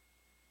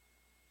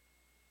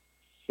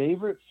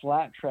 Favorite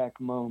flat track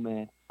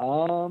moment?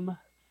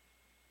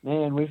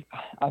 Man,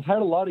 I've had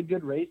a lot of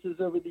good races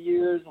over the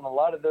years, and a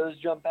lot of those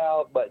jump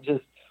out, but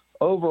just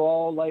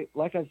overall,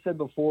 like I've said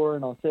before,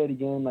 and I'll say it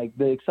again, like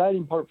the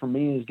exciting part for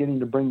me is getting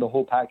to bring the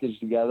whole package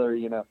together.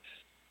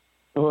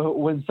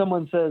 When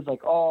someone says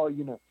like, oh,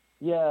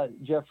 yeah,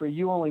 Jeffrey,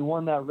 you only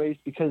won that race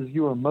because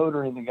you were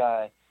motoring the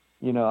guy,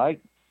 I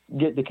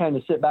get to kind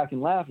of sit back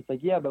and laugh. It's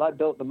like, yeah, but I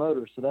built the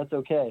motor, so that's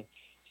okay.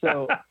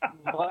 So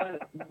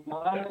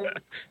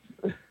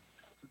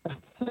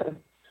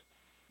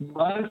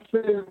my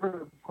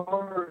favorite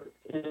part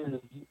is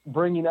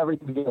bringing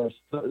everything together.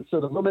 So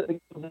the little bit that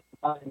comes to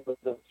mind was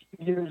a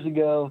few years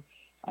ago.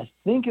 I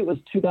think it was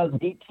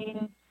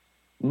 2018.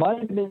 Might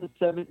have been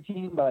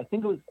 17, but I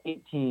think it was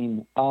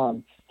 18.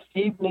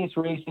 Steve Nace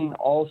Racing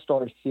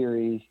All-Star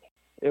Series.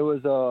 It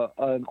was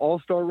an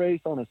all-star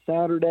race on a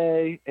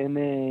Saturday, and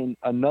then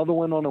another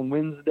one on a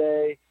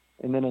Wednesday,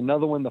 and then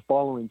another one the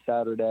following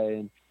Saturday.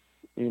 And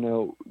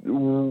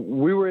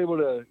we were able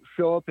to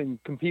show up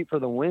and compete for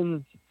the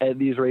wins at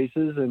these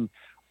races. And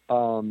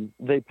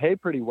they pay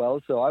pretty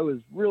well. So I was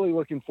really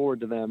looking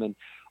forward to them. And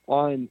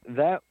on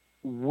that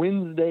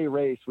Wednesday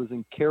race was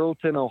in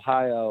Carrollton,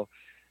 Ohio.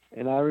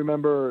 And I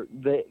remember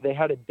they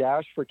had a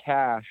dash for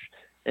cash,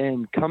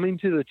 and coming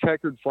to the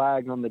checkered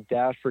flag on the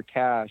dash for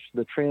cash,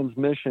 the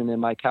transmission in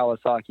my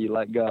Kawasaki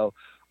let go.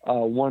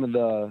 One of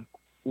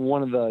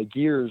the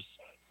gears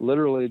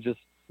literally just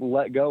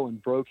let go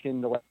and broke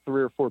into like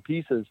 3 or 4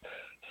 pieces.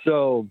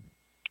 So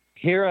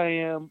here I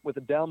am with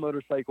a down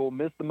motorcycle,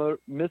 missed the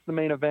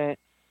main event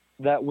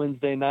that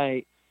Wednesday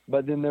night,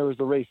 but then there was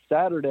a race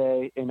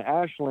Saturday in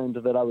Ashland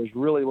that I was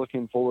really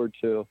looking forward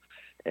to.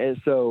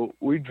 And so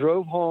we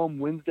drove home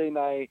Wednesday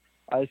night.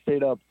 I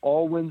stayed up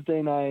all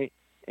Wednesday night,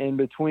 and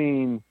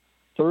between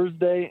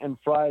Thursday and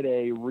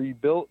Friday,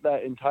 rebuilt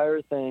that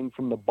entire thing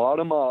from the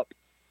bottom up.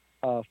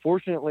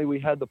 Fortunately, we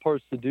had the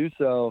parts to do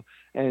so,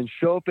 and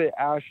show up at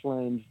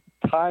Ashland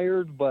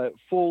tired but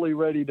fully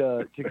ready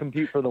to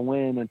compete for the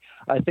win. And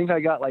I think I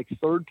got like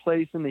 3rd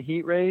place in the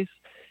heat race,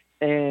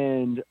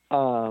 and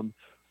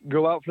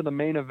go out for the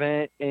main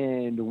event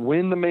and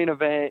win the main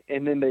event.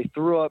 And then they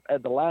threw up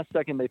at the last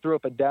second, they threw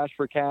up a dash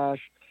for cash,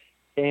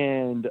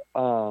 and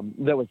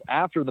that was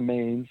after the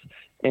mains,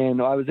 and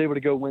I was able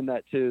to go win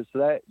that too. So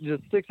that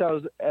just sticks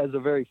out as a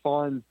very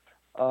fond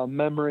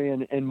memory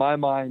in my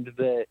mind,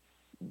 that,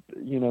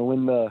 you know,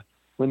 when the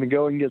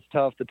going gets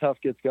tough, the tough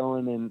gets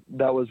going. And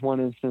that was one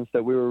instance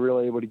that we were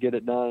really able to get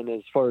it done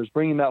as far as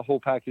bringing that whole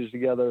package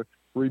together,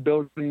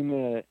 rebuilding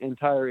the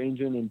entire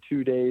engine in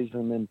 2 days,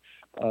 and then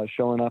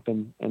showing up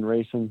and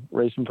racing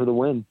for the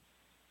win.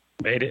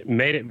 Made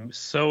it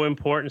so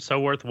important, so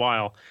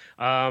worthwhile.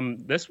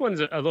 This one's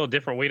a little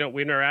different.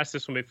 We never asked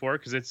this one before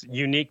because it's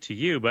unique to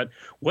you. But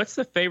what's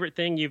the favorite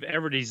thing you've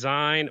ever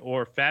designed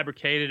or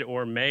fabricated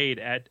or made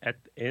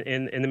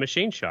in the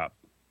machine shop?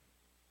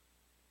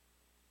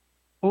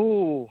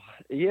 Oh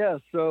yeah,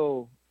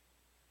 so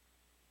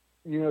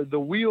you know, the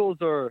wheels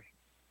are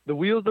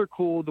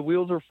cool. The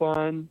wheels are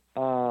fun.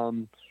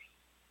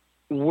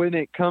 When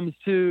it comes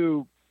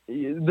to,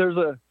 there's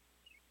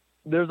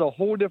a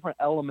whole different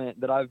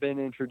element that I've been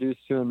introduced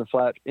to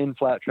in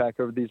flat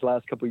track over these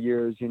last couple of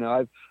years. You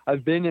know,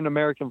 I've been in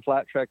American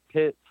flat track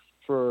pits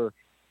for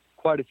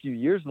quite a few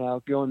years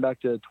now, going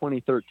back to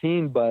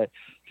 2013, but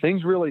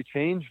things really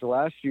changed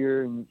last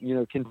year and, you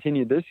know,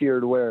 continued this year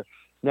to where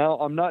now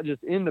I'm not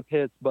just in the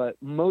pits, but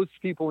most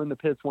people in the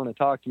pits want to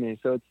talk to me.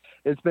 So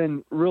it's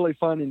been really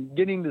fun, and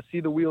getting to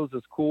see the wheels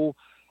is cool.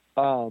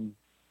 But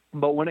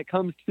when it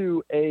comes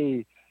to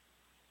a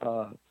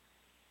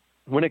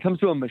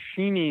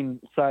machining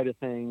side of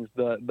things,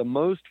 the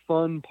most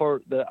fun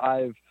part that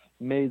I've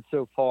made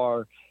so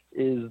far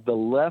is the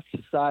left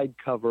side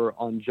cover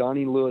on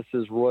Johnny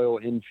Lewis's Royal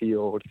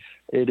Enfield.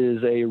 It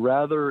is a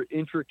rather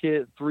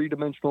intricate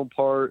 3-dimensional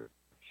part.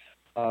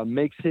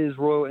 Makes his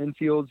Royal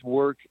Enfields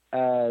work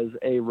as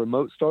a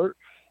remote start.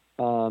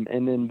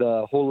 And then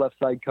the whole left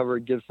side cover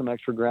gives some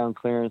extra ground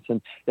clearance.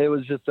 And it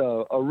was just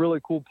a really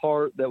cool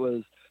part that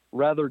was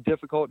rather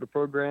difficult to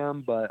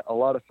program, but a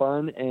lot of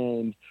fun,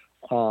 and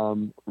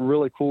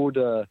really cool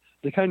to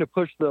kind of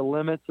push the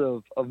limits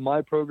of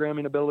my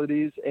programming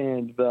abilities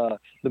and the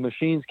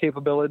machine's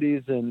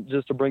capabilities, and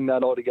just to bring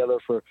that all together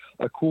for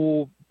a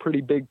cool, pretty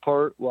big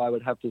part. Well, I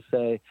would have to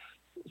say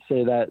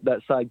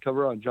that side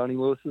cover on Johnny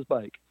Lewis's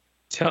bike.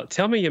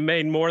 Tell me you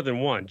made more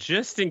than one,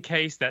 just in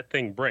case that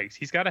thing breaks.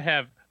 He's got to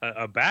have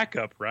a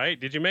backup, right?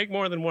 Did you make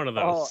more than one of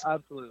those? Oh,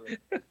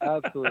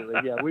 absolutely.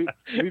 Yeah, we've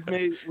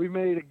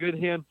made a good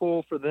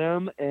handful for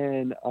them,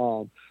 and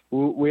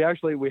we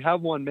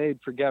have one made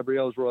for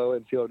Gabrielle's Royal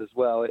Enfield as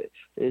well. It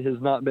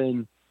has not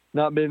been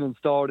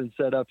installed and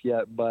set up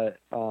yet, but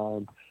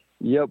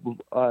yep,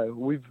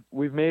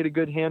 we've made a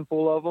good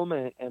handful of them,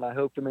 and I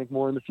hope to make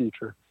more in the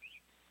future.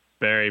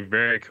 Very,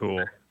 very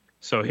cool.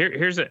 So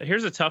here's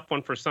a tough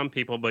one for some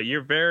people, but you're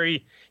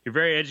very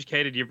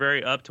educated. You're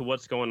very up to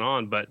what's going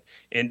on. But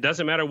it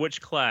doesn't matter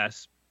which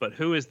class. But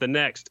who is the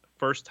next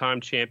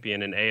first-time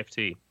champion in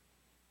AFT?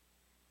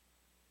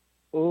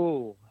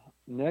 Oh,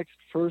 next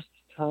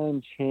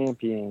first-time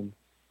champion.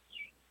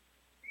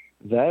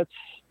 That's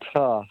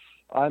tough.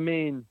 I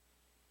mean,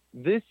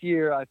 this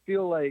year I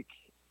feel like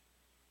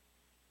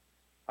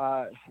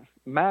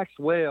Max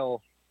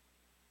Whale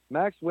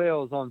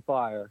is on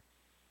fire.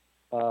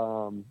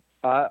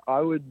 I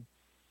would,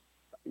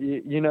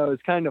 you know,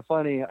 it's kind of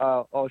funny.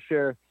 I'll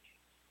share,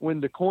 when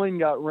the coin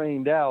got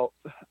rained out,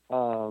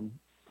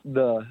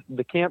 the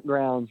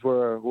campgrounds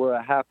were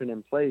a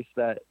happening place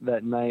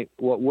that night,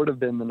 what would have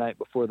been the night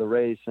before the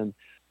race. And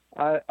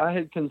I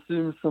had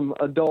consumed some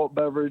adult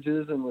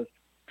beverages and was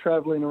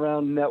traveling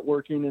around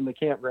networking in the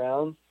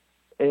campgrounds,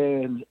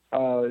 and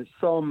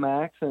saw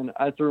Max, and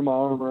I threw my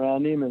arm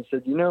around him and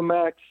said, you know,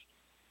 Max,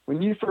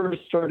 when you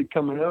first started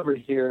coming over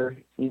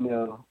here, you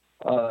know,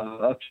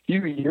 a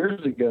few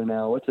years ago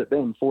now, what's it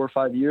been, 4 or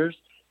 5 years?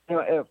 You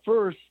know, at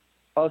first,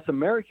 us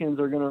Americans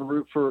are going to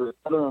root for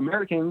other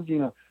Americans. You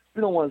know, we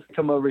don't want to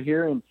come over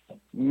here and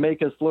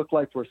make us look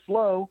like we're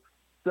slow.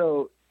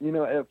 So, you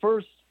know, at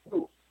first,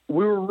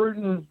 we were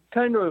rooting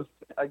kind of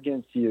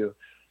against you.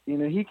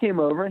 he came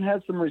over and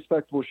had some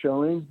respectable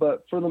showings,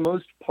 but for the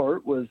most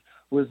part was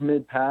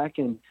mid-pack,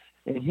 and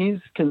he's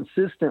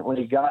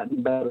consistently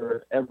gotten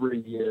better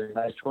every year.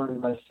 I told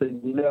him, I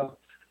said,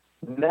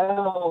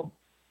 now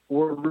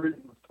we're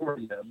rooting for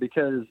you,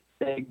 because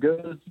it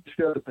goes to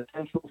show the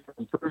potential for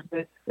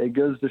improvement. It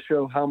goes to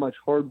show how much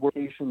hard work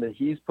that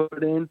he's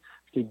put in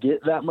to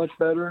get that much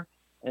better.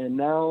 And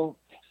now,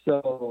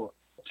 so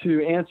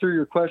to answer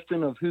your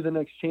question of who the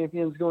next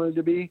champion is going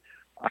to be,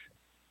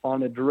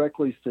 on a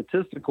directly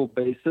statistical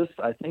basis,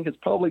 I think it's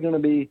probably going to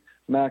be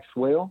Max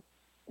Whale.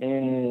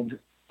 And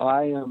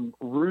I am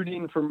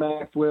rooting for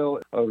Max Whale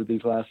over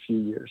these last few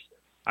years.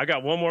 I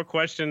got one more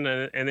question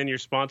and then your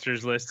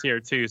sponsors list here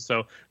too.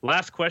 So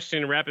last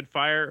question, rapid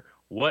fire.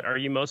 What are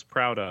you most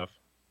proud of?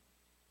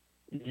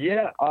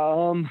 Yeah,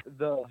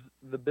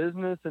 the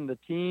business and the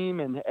team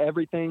and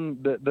everything,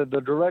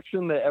 the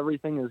direction that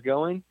everything is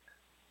going.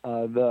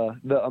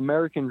 The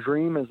American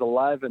dream is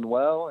alive and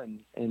well,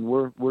 and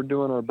we're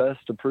doing our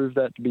best to prove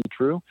that to be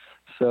true.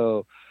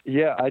 So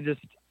yeah, I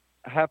just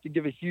have to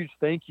give a huge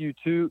thank you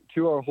to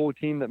our whole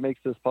team that makes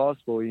this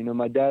possible.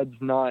 My dad's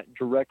not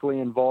directly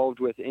involved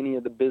with any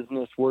of the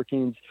business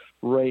workings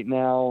right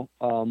now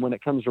when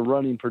it comes to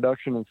running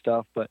production and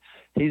stuff, but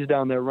he's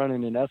down there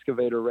running an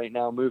excavator right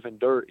now, moving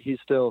dirt. He's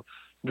still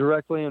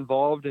directly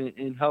involved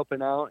in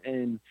helping out,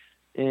 and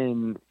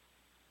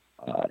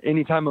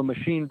anytime a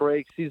machine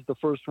breaks, he's the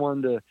first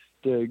one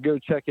to go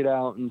check it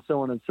out, and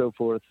so on and so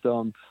forth.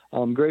 So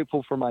I'm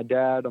grateful for my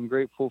dad. I'm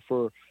grateful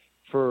for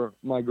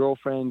my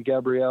girlfriend,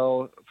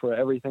 Gabrielle, for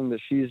everything that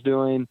she's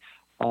doing.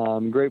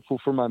 I'm grateful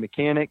for my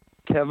mechanic,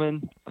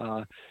 Kevin.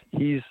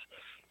 He's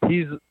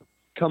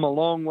come a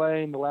long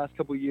way in the last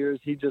couple of years.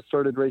 He just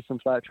started racing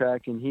flat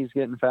track, and he's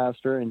getting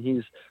faster, and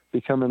he's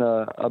becoming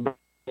a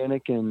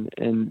mechanic,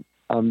 and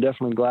I'm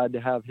definitely glad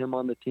to have him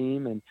on the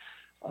team. And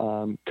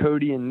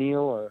Cody and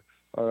Neil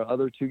are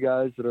other two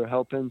guys that are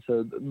helping.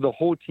 So the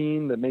whole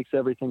team that makes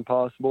everything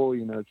possible,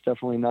 it's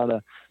definitely not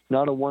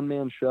a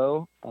one-man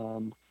show.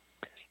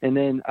 And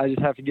then I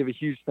just have to give a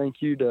huge thank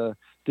you to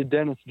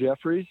Dennis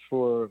Jeffries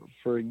for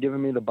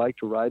giving me the bike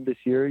to ride this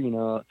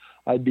year.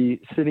 I'd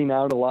be sitting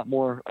out a lot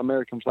more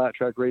American flat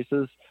track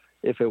races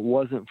if it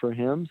wasn't for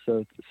him.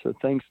 So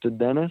thanks to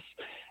Dennis.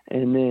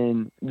 And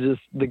then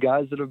just the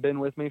guys that have been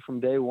with me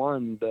from day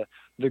one,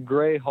 the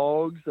Gray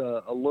Hogs,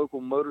 a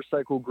local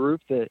motorcycle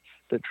group that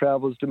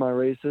travels to my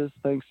races.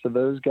 Thanks to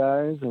those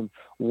guys, and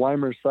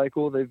Weimer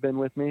Cycle, they've been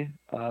with me.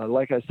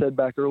 Like I said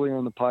back earlier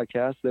on the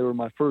podcast, they were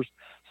my first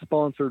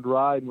sponsored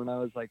ride when I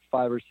was like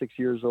 5 or 6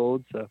 years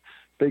old. So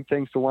big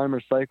thanks to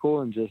Weimer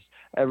Cycle and just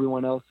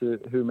everyone else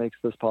who makes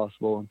this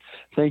possible. And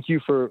thank you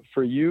for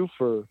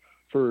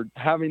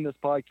having this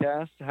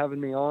podcast,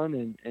 having me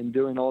on, and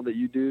doing all that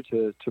you do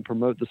to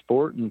promote the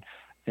sport and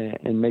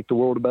make the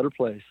world a better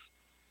place.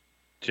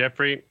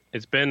 Jeffrey,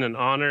 it's been an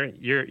honor.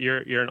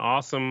 You're an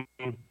awesome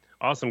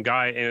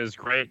guy, and it was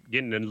great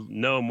getting to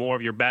know more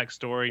of your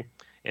backstory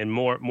and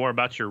more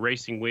about your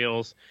racing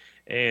wheels.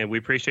 And we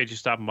appreciate you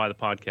stopping by the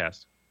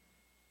podcast.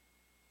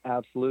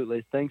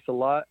 Absolutely. Thanks a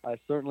lot. I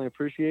certainly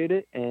appreciate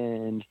it,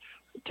 and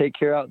take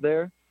care out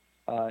there.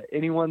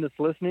 Anyone that's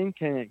listening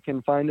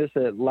can find us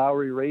at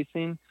Lowery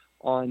Racing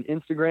on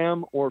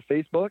Instagram or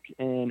Facebook.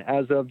 And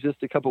as of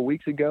just a couple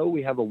weeks ago,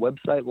 we have a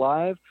website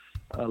live,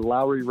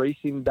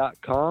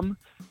 LoweryRacing.com.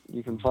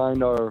 You can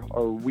find our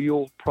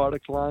wheel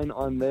product line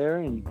on there.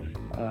 And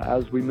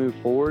as we move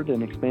forward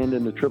and expand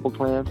into triple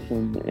clamps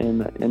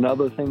and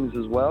other things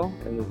as well,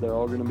 they're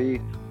all going to be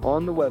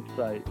on the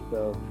website.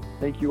 So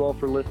thank you all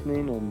for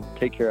listening, and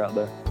take care out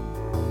there.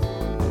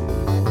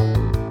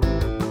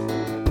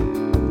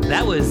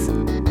 That was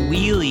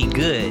really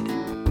good.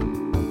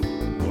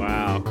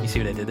 Wow. You see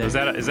what I did there? Is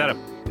that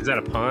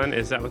a pun?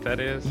 Is that what that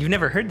is? You've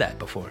never heard that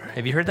before.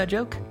 Have you heard that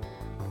joke?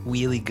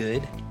 Really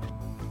good?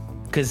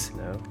 Because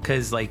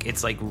like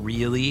it's like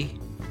really,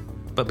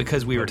 but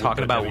because we were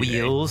talking about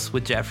wheels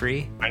with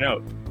Jeffrey. I know.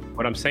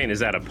 What I'm saying, is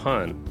that a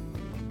pun?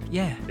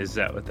 Yeah. Is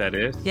that what that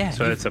is? Yeah.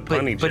 So it's a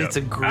punny joke. But it's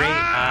a great.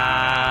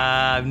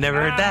 I've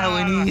never heard that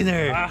one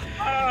either.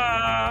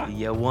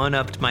 You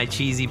one-upped my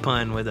cheesy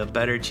pun with a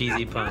better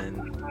cheesy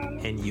pun,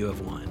 and you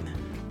have won.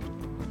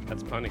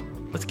 That's punny.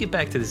 Let's get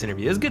back to this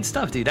interview. It was good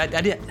stuff, dude. I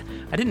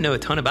didn't know a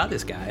ton about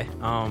this guy,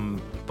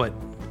 but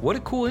what a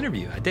cool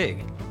interview. I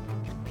dig.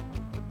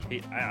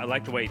 I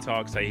like the way he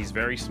talks. He's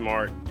very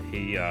smart.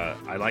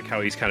 I like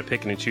how he's kind of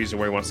picking and choosing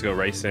where he wants to go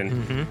racing.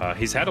 Mm-hmm.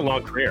 He's had a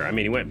long career. I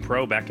mean, he went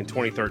pro back in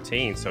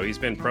 2013, so he's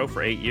been pro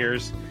for 8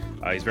 years.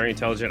 He's very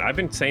intelligent. I've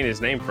been saying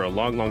his name for a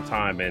long, long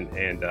time, and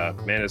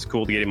man, it's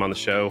cool to get him on the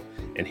show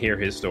and hear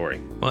his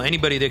story. Well,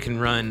 anybody that can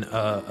run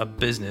a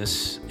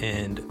business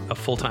and a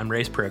full-time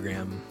race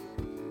program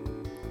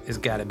has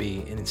got to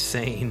be an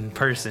insane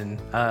person,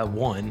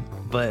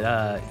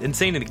 but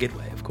insane in a good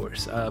way, of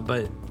course.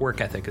 But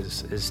work ethic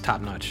is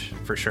top-notch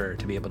for sure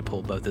to be able to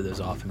pull both of those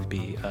off and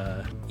be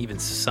even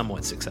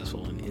somewhat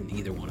successful in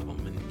either one of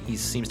them. And he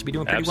seems to be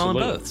doing pretty well in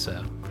both,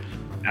 so...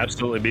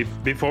 Absolutely.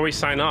 Before we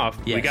sign off,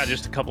 we got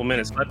just a couple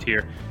minutes left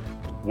here.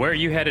 Where are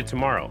you headed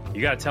tomorrow?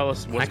 You got to tell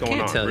us what's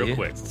going on real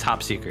quick. It's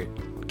top secret.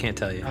 Can't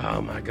tell you.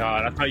 Oh my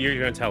God. I thought you were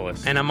going to tell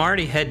us. And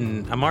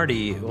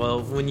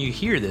well, when you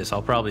hear this,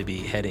 I'll probably be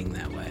heading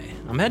that way.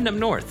 I'm heading up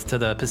north to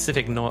the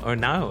Pacific North. Or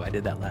no, I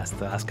did that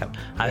the last couple.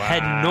 I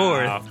head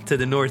north to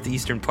the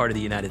northeastern part of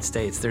the United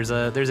States. There's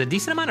a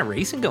decent amount of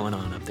racing going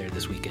on up there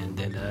this weekend,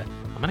 and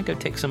I'm going to go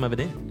take some of it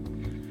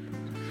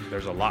in.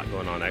 There's a lot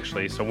going on,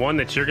 actually. So one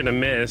that you're going to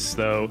miss,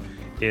 though,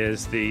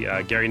 is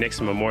the Gary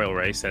Nixon Memorial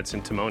Race. That's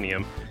in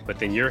Timonium. But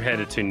then you're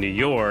headed to New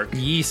York.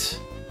 Yes.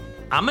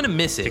 I'm going to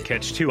miss it. To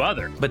catch two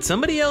other. But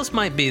somebody else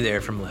might be there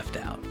from Left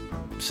Out.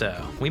 So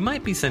we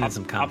might be sending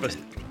some content.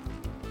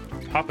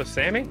 Papa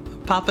Sammy?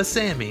 Papa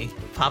Sammy.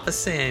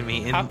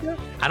 And Papa?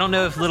 I don't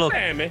know if little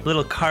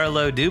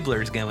Carlo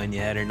Dubler's going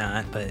yet or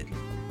not, but...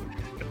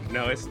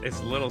 No, it's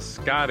little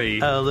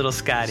Scotty. Oh, little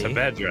Scotty.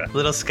 Saavedra.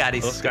 Little Scotty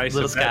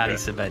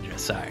Saavedra.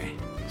 Sorry.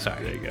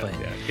 There you go. But,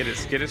 yeah.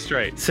 Get it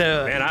straight.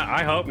 So, man,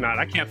 I hope not.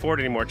 I can't afford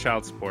any more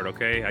child support.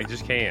 Okay, I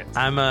just can't.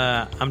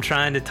 I'm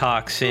trying to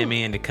talk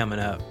Sammy into coming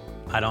up.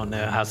 I don't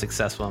know how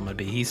successful I'm gonna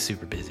be. He's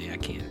super busy. I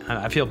can't.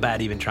 I feel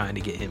bad even trying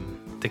to get him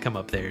to come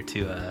up there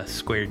to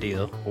Square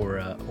Deal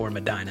or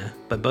Medina.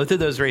 But both of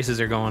those races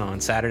are going on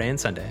Saturday and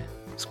Sunday.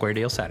 Square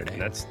Deal Saturday.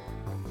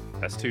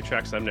 That's two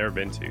tracks I've never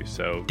been to.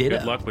 So Ditto.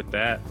 Good luck with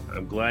that.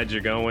 I'm glad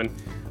you're going.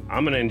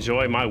 I'm gonna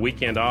enjoy my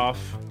weekend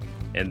off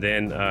and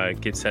then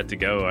get set to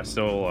go. I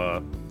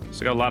still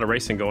got a lot of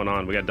racing going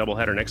on. We got a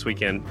doubleheader next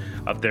weekend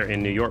up there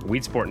in New York,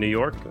 Weedsport, New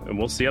York, and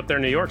we'll see up there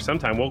in New York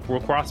sometime. We'll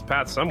cross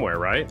paths somewhere,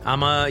 right? I'm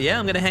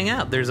gonna hang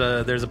out. There's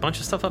a bunch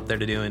of stuff up there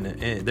to do, and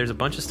there's a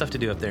bunch of stuff to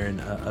do up there in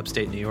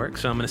upstate New York.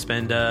 So I'm gonna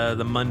spend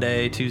the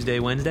Monday, Tuesday,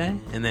 Wednesday,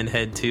 and then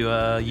head to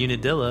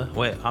Unadilla.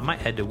 Wait, I might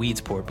head to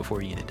Weedsport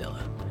before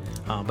Unadilla,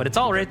 but it's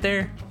all right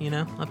there,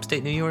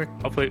 upstate New York.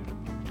 Hopefully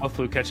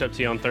we'll catch up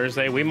to you on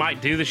Thursday. We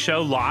might do the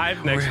show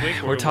live next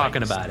week. We're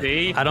talking about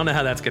it. I don't know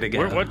how that's gonna go.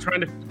 We're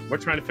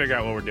trying to figure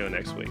out what we're doing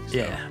next week. So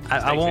yeah,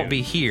 I won't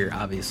be here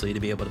obviously to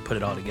be able to put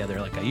it all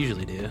together like I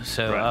usually do.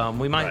 So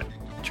we might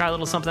try a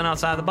little something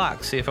outside the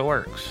box, see if it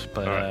works.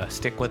 But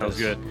stick with us.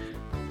 Sounds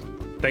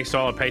good. Thanks to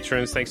all our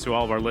patrons. Thanks to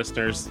all of our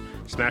listeners.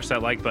 Smash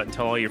that like button.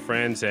 Tell all your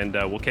friends, and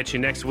we'll catch you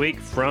next week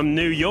from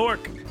New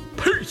York.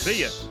 Peace.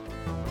 See ya.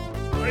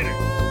 Later.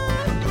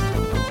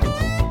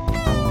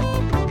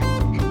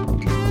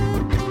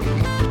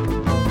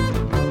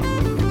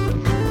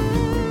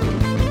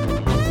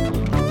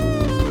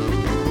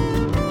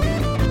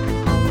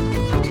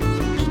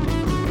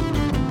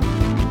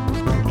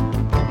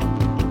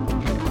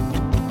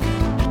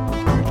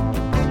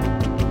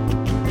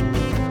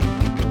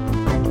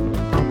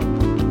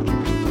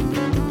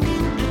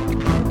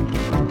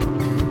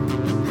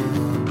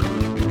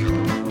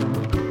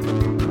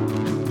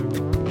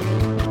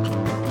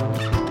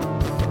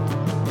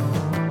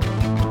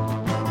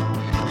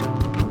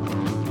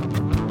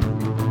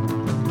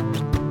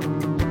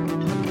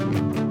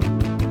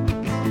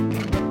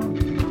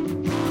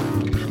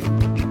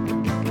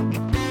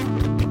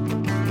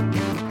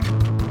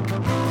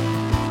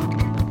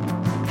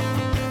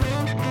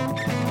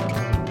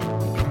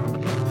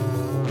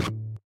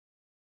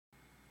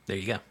 There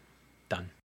you go. Done.